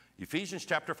 Ephesians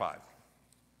chapter 5.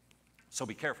 So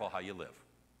be careful how you live.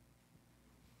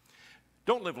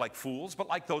 Don't live like fools, but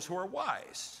like those who are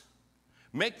wise.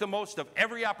 Make the most of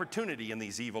every opportunity in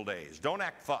these evil days. Don't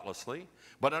act thoughtlessly,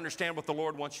 but understand what the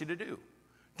Lord wants you to do.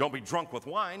 Don't be drunk with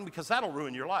wine, because that'll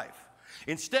ruin your life.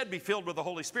 Instead, be filled with the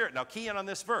Holy Spirit. Now, key in on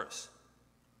this verse.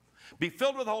 Be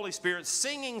filled with the Holy Spirit,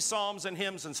 singing psalms and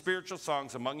hymns and spiritual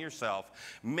songs among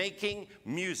yourself, making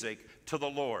music to the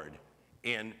Lord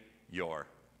in your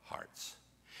hearts.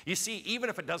 You see, even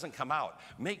if it doesn't come out,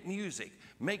 make music,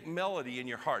 make melody in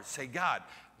your heart. Say, God,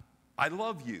 I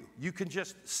love you. You can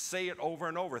just say it over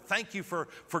and over. Thank you for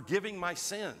forgiving my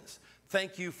sins.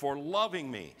 Thank you for loving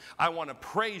me. I want to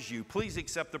praise you. Please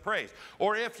accept the praise.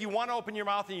 Or if you want to open your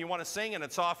mouth and you want to sing and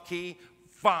it's off key,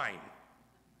 fine.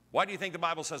 Why do you think the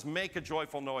Bible says make a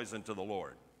joyful noise unto the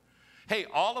Lord? Hey,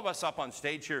 all of us up on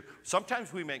stage here,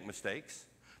 sometimes we make mistakes.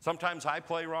 Sometimes I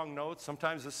play wrong notes.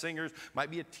 Sometimes the singers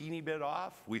might be a teeny bit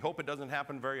off. We hope it doesn't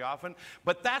happen very often.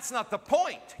 But that's not the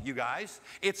point, you guys.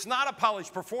 It's not a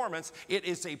polished performance. It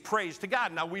is a praise to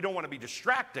God. Now, we don't want to be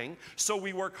distracting, so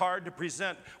we work hard to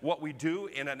present what we do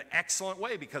in an excellent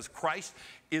way because Christ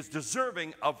is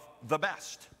deserving of the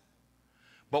best.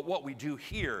 But what we do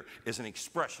here is an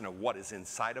expression of what is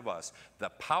inside of us. The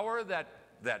power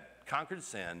that conquered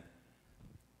sin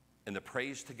and the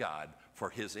praise to God for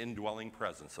his indwelling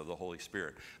presence of the Holy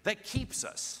Spirit that keeps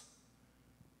us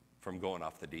from going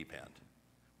off the deep end.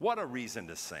 What a reason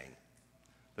to sing.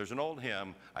 There's an old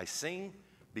hymn, I sing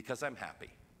because I'm happy.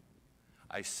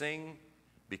 I sing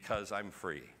because I'm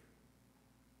free.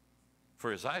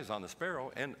 For his eyes on the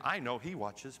sparrow, and I know he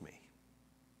watches me.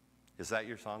 Is that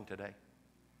your song today?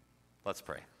 Let's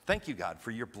pray. Thank you, God,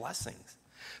 for your blessings.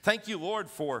 Thank you, Lord,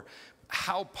 for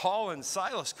how Paul and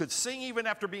Silas could sing even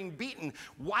after being beaten.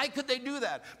 Why could they do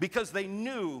that? Because they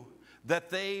knew that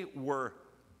they were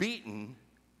beaten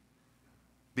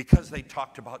because they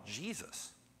talked about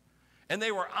Jesus. And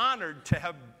they were honored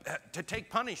to take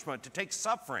punishment, to take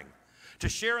suffering, to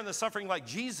share in the suffering like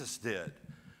Jesus did,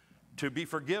 to be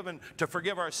forgiven, to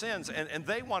forgive our sins. And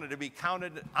they wanted to be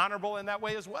counted honorable in that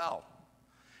way as well.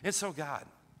 And so, God,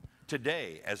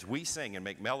 today, as we sing and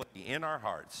make melody in our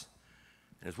hearts,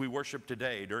 as we worship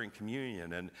today during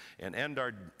communion and end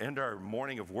our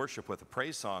morning of worship with a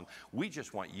praise song, we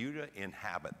just want you to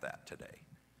inhabit that today.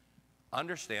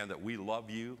 Understand that we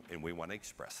love you and we want to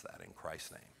express that in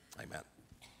Christ's name. Amen.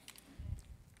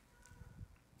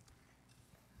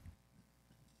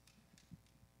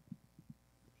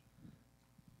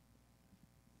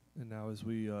 And now as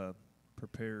we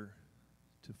prepare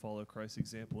to follow Christ's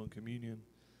example in communion,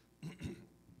 I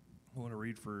want to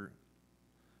read from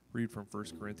 1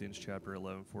 Corinthians chapter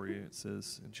 11 for you. It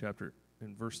says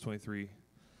in verse 23,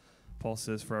 Paul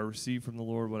says, "For I received from the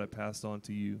Lord what I passed on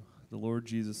to you. The Lord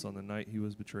Jesus, on the night he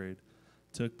was betrayed,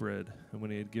 took bread, and when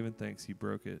he had given thanks, he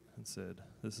broke it and said,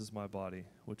 'This is my body,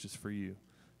 which is for you.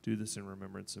 Do this in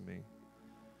remembrance of me.'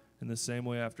 In the same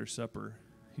way, after supper,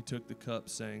 he took the cup,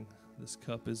 saying, 'This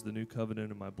cup is the new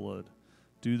covenant in my blood.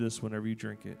 Do this whenever you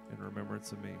drink it in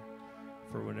remembrance of me.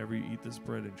 For whenever you eat this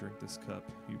bread and drink this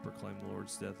cup, you proclaim the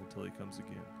Lord's death until he comes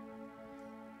again.'"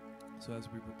 So as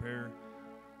we prepare,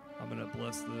 I'm going to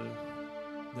bless the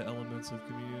elements of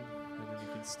communion, and then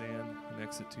you can stand and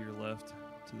exit to your left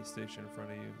to the station in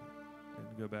front of you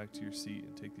and go back to your seat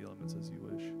and take the elements as you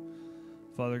wish.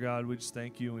 Father God, we just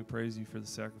thank you and we praise you for the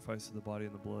sacrifice of the body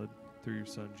and the blood through your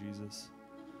Son, Jesus.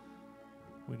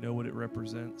 We know what it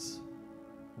represents.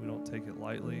 We don't take it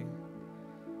lightly.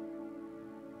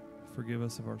 Forgive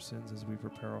us of our sins as we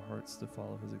prepare our hearts to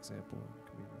follow his example in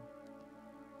communion.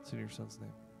 It's in your Son's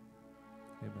name.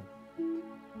 Amen.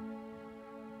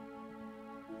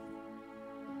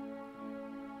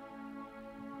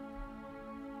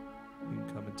 You can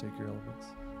come and take your elements.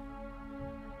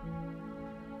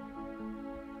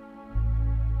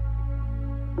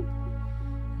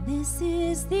 This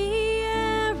is the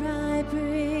air I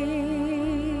breathe.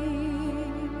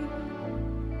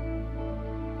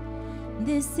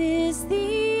 This is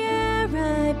the air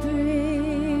I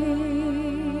breathe.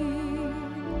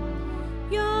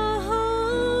 Your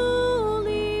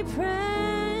holy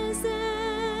presence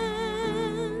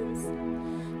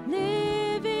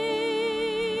living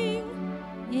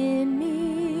in me.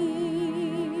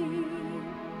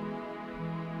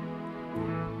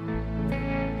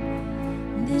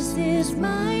 This is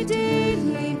my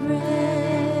daily bread.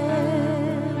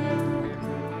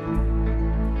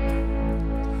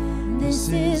 This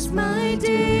is my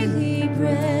daily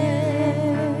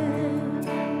bread.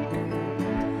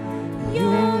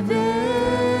 Your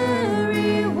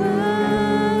very word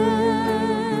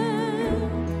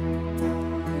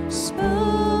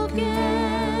spoken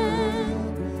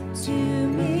to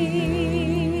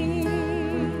me.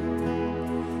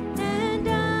 And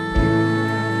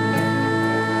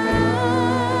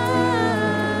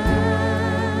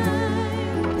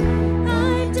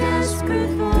I'm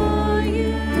desperate for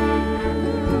you.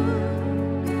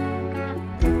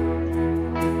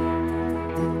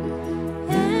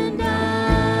 And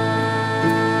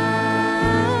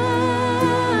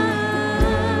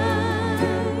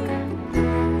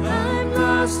I'm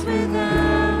lost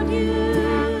without you.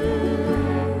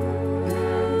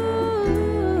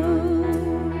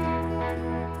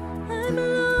 I'm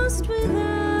lost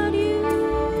without you.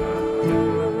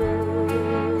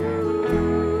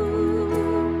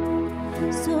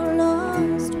 So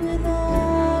lost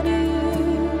without you.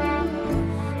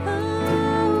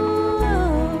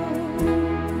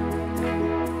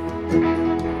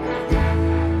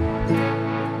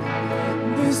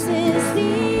 This is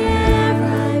the air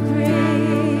I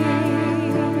breathe.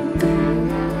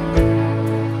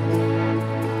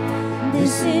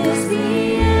 This is the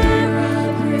air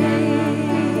I breathe.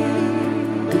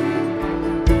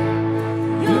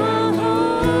 Your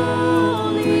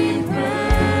holy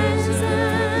presence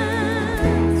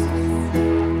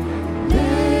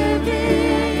living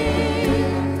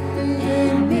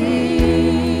in me.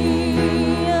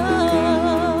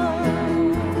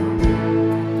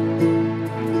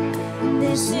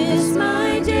 This is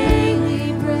my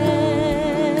daily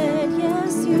bread.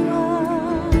 Yes, you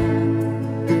are.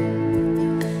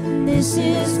 This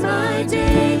is my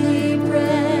daily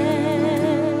bread.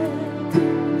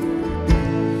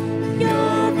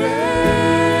 Your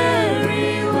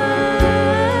very word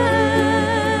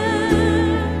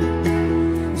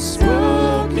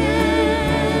spoken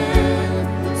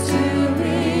to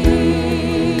me.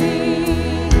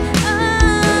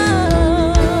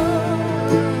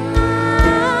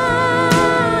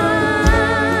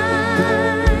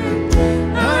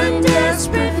 I'm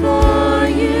desperate for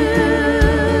you.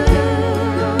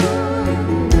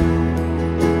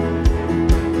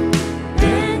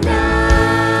 And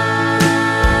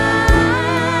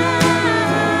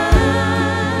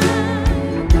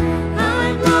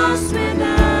I'm lost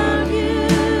without you.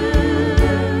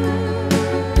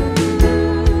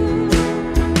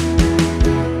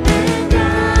 And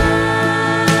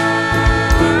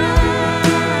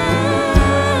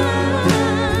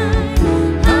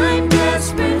I'm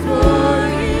desperate for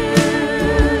you.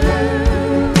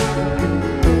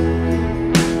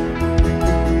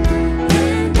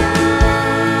 And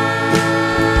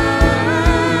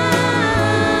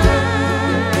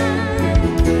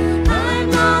I'm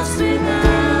lost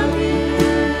without you.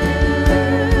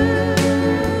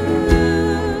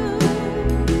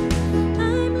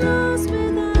 I'm lost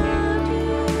without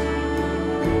you.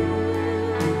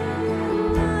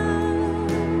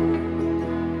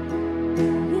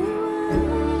 You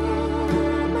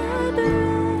are my bread.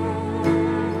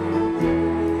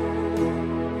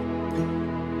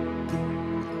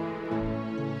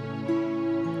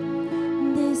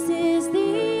 This is the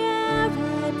air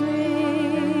I breathe.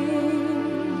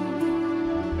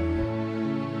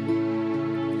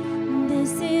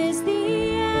 This is the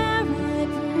air I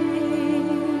breathe.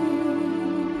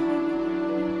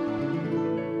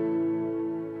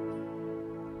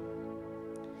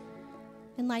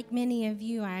 And like many of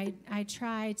you, I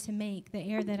try to make the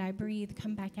air that I breathe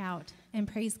come back out and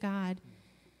praise God.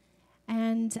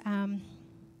 And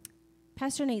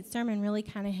Pastor Nate's sermon really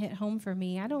kind of hit home for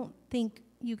me. I don't think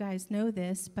you guys know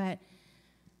this, but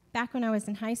back when I was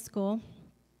in high school,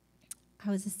 I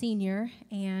was a senior,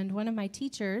 and one of my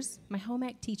teachers, my home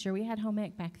ec teacher, we had home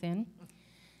ec back then,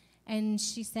 and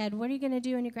she said, "What are you going to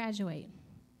do when you graduate?"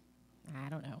 I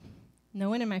don't know. No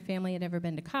one in my family had ever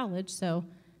been to college, so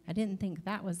I didn't think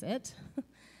that was it.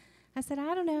 I said,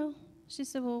 "I don't know." She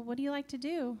said, "Well, what do you like to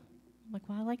do?" I'm like,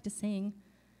 "Well, I like to sing."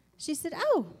 She said,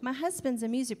 oh, my husband's a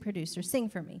music producer. Sing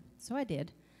for me. So I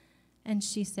did. And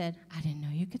she said, I didn't know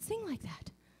you could sing like that.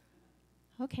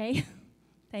 Okay,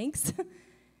 thanks.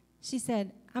 She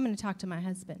said, I'm going to talk to my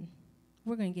husband.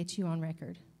 We're going to get you on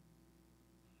record.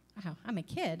 Wow, I'm a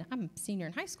kid. I'm a senior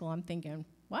in high school. I'm thinking,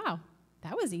 wow,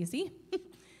 that was easy.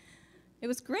 It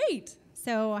was great.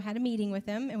 So I had a meeting with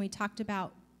him, and we talked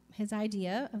about his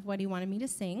idea of what he wanted me to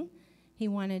sing. He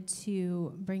wanted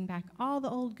to bring back all the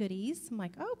old goodies. I'm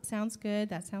like, oh, sounds good.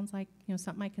 That sounds like,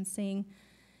 something I can sing.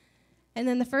 And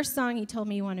then the first song he told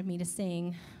me he wanted me to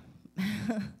sing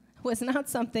was not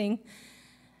something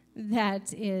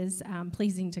that is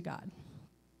pleasing to God.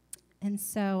 And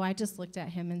so I just looked at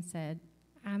him and said,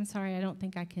 I'm sorry, I don't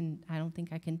think I can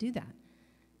do that.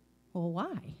 Well,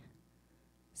 why?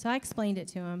 So I explained it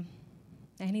to him,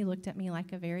 and he looked at me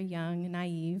like a very young,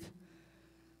 naive,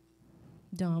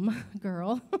 dumb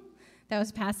girl that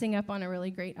was passing up on a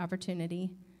really great opportunity.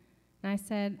 And I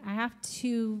said, I have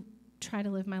to try to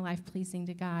live my life pleasing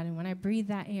to God, and when I breathe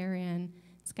that air in,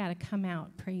 it's got to come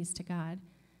out, praise to God.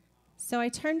 So I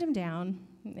turned him down,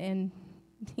 and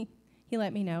he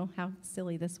let me know how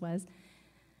silly this was.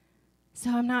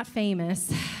 So I'm not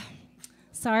famous.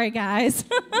 Sorry, guys.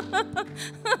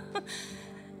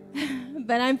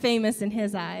 But I'm famous in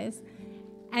his eyes.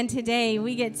 And today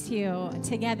we get to,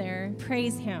 together,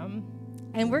 praise him.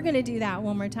 And we're going to do that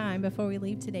one more time before we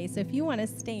leave today. So if you want to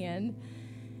stand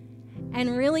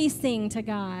and really sing to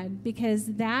God, because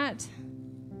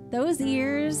those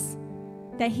ears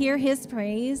that hear his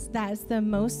praise, that's the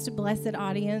most blessed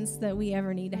audience that we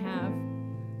ever need to have.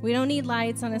 We don't need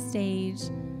lights on a stage.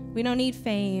 We don't need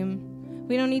fame.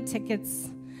 We don't need tickets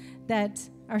that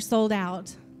are sold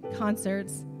out,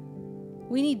 concerts.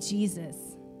 We need Jesus.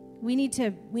 We need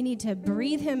to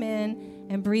breathe him in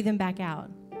and breathe him back out.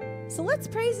 So let's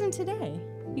praise him today.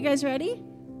 You guys ready?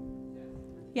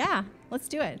 Yeah, let's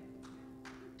do it.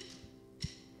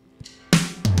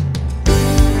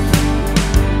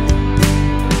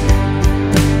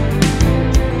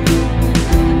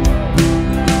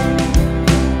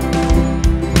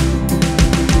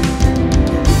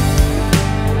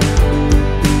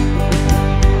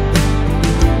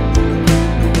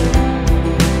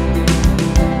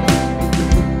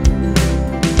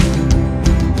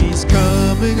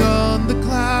 On the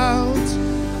clouds,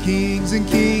 kings and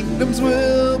kingdoms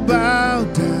will bow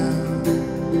down,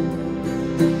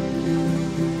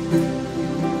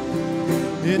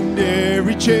 and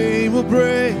every chain will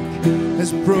break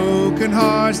as broken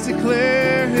hearts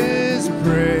declare his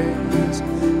praise.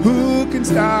 Who can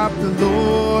stop the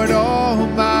Lord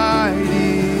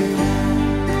Almighty?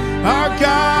 Our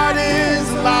God is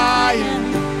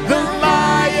Lion, the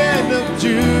Lion of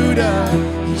Judah.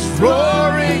 He's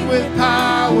roaring with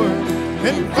power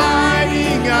and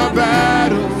fighting our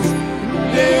battles,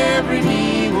 and every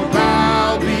knee will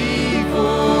bow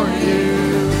before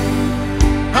you.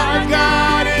 Our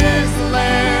God is the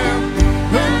Lamb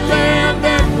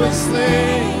that was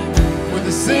slain for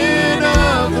the sin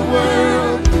of the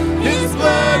world. His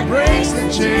blood breaks the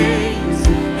chains,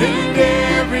 and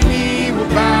every knee will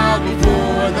bow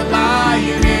before the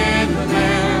Lion and the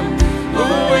Lamb.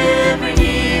 Oh, every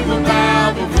knee will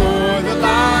bow before the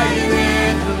Lion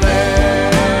and the Lamb.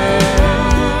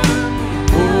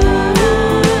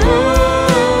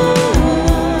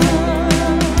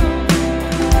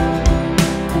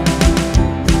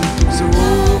 So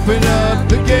open up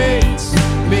the gates,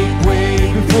 make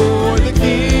way before the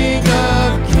King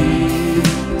of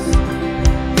Kings.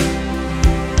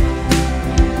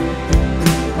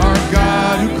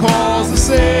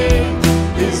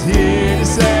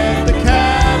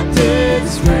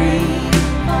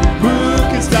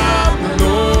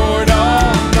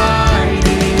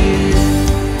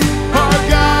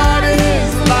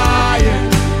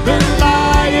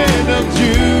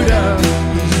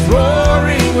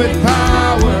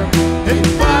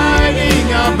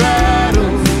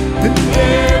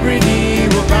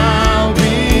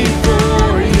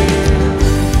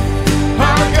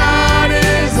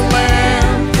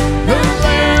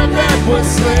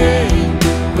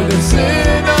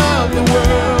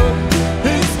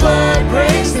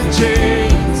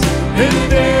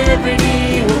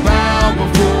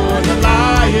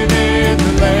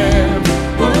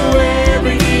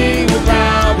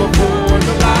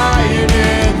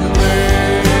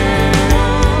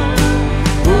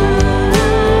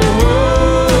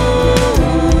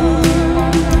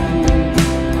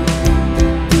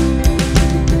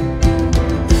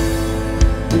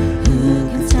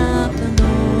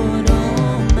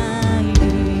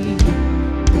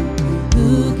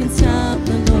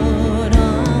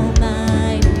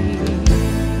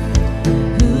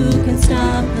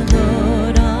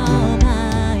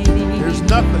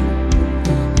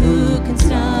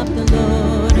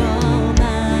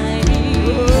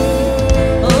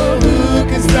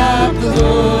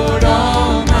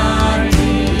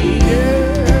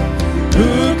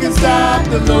 stop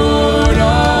the Lord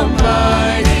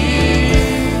Almighty?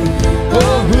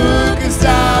 Oh, who can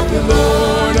stop the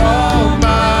Lord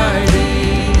Almighty?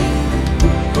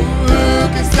 Oh, who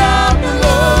can stop the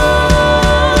Lord?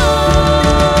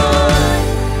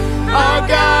 Our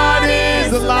God is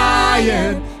the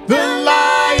Lion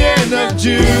of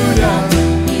Judah.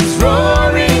 He's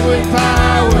roaring with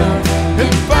power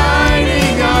and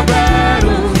fighting our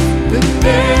battles, and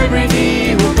every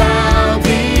knee will bow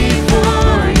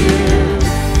before you.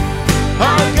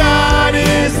 Our God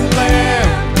is the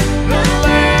Lamb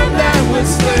that was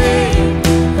slain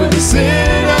for the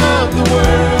sin of the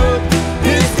world.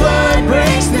 His blood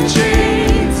breaks the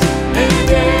chains, and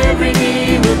every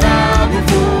knee will bow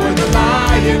before the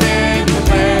Lion and the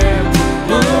Lamb.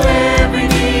 Oh, every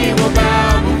knee will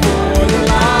bow before the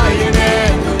Lion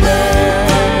and the Lamb.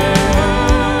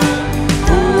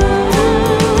 Oh,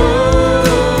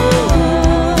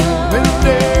 and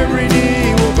every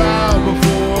knee will bow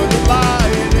before the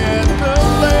Lion and the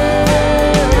Lamb.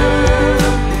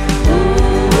 Oh,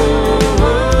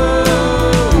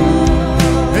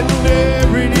 and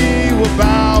every knee will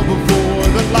bow before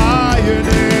the Lion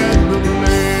and the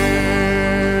Lamb.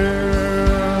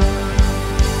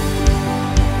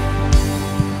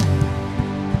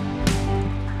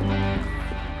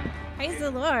 Praise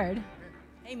the Lord.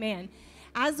 Amen.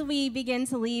 As we begin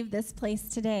to leave this place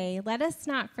today, let us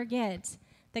not forget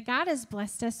that God has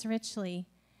blessed us richly.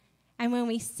 And when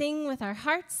we sing with our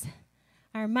hearts,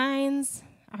 our minds,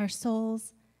 our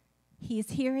souls, He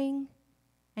is hearing,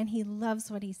 and He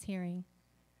loves what He's hearing.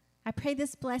 I pray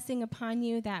this blessing upon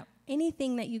you, that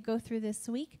anything that you go through this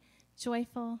week,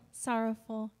 joyful,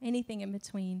 sorrowful, anything in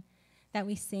between, that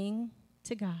we sing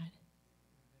to God.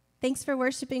 Thanks for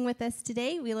worshiping with us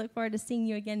today. We look forward to seeing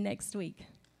you again next week.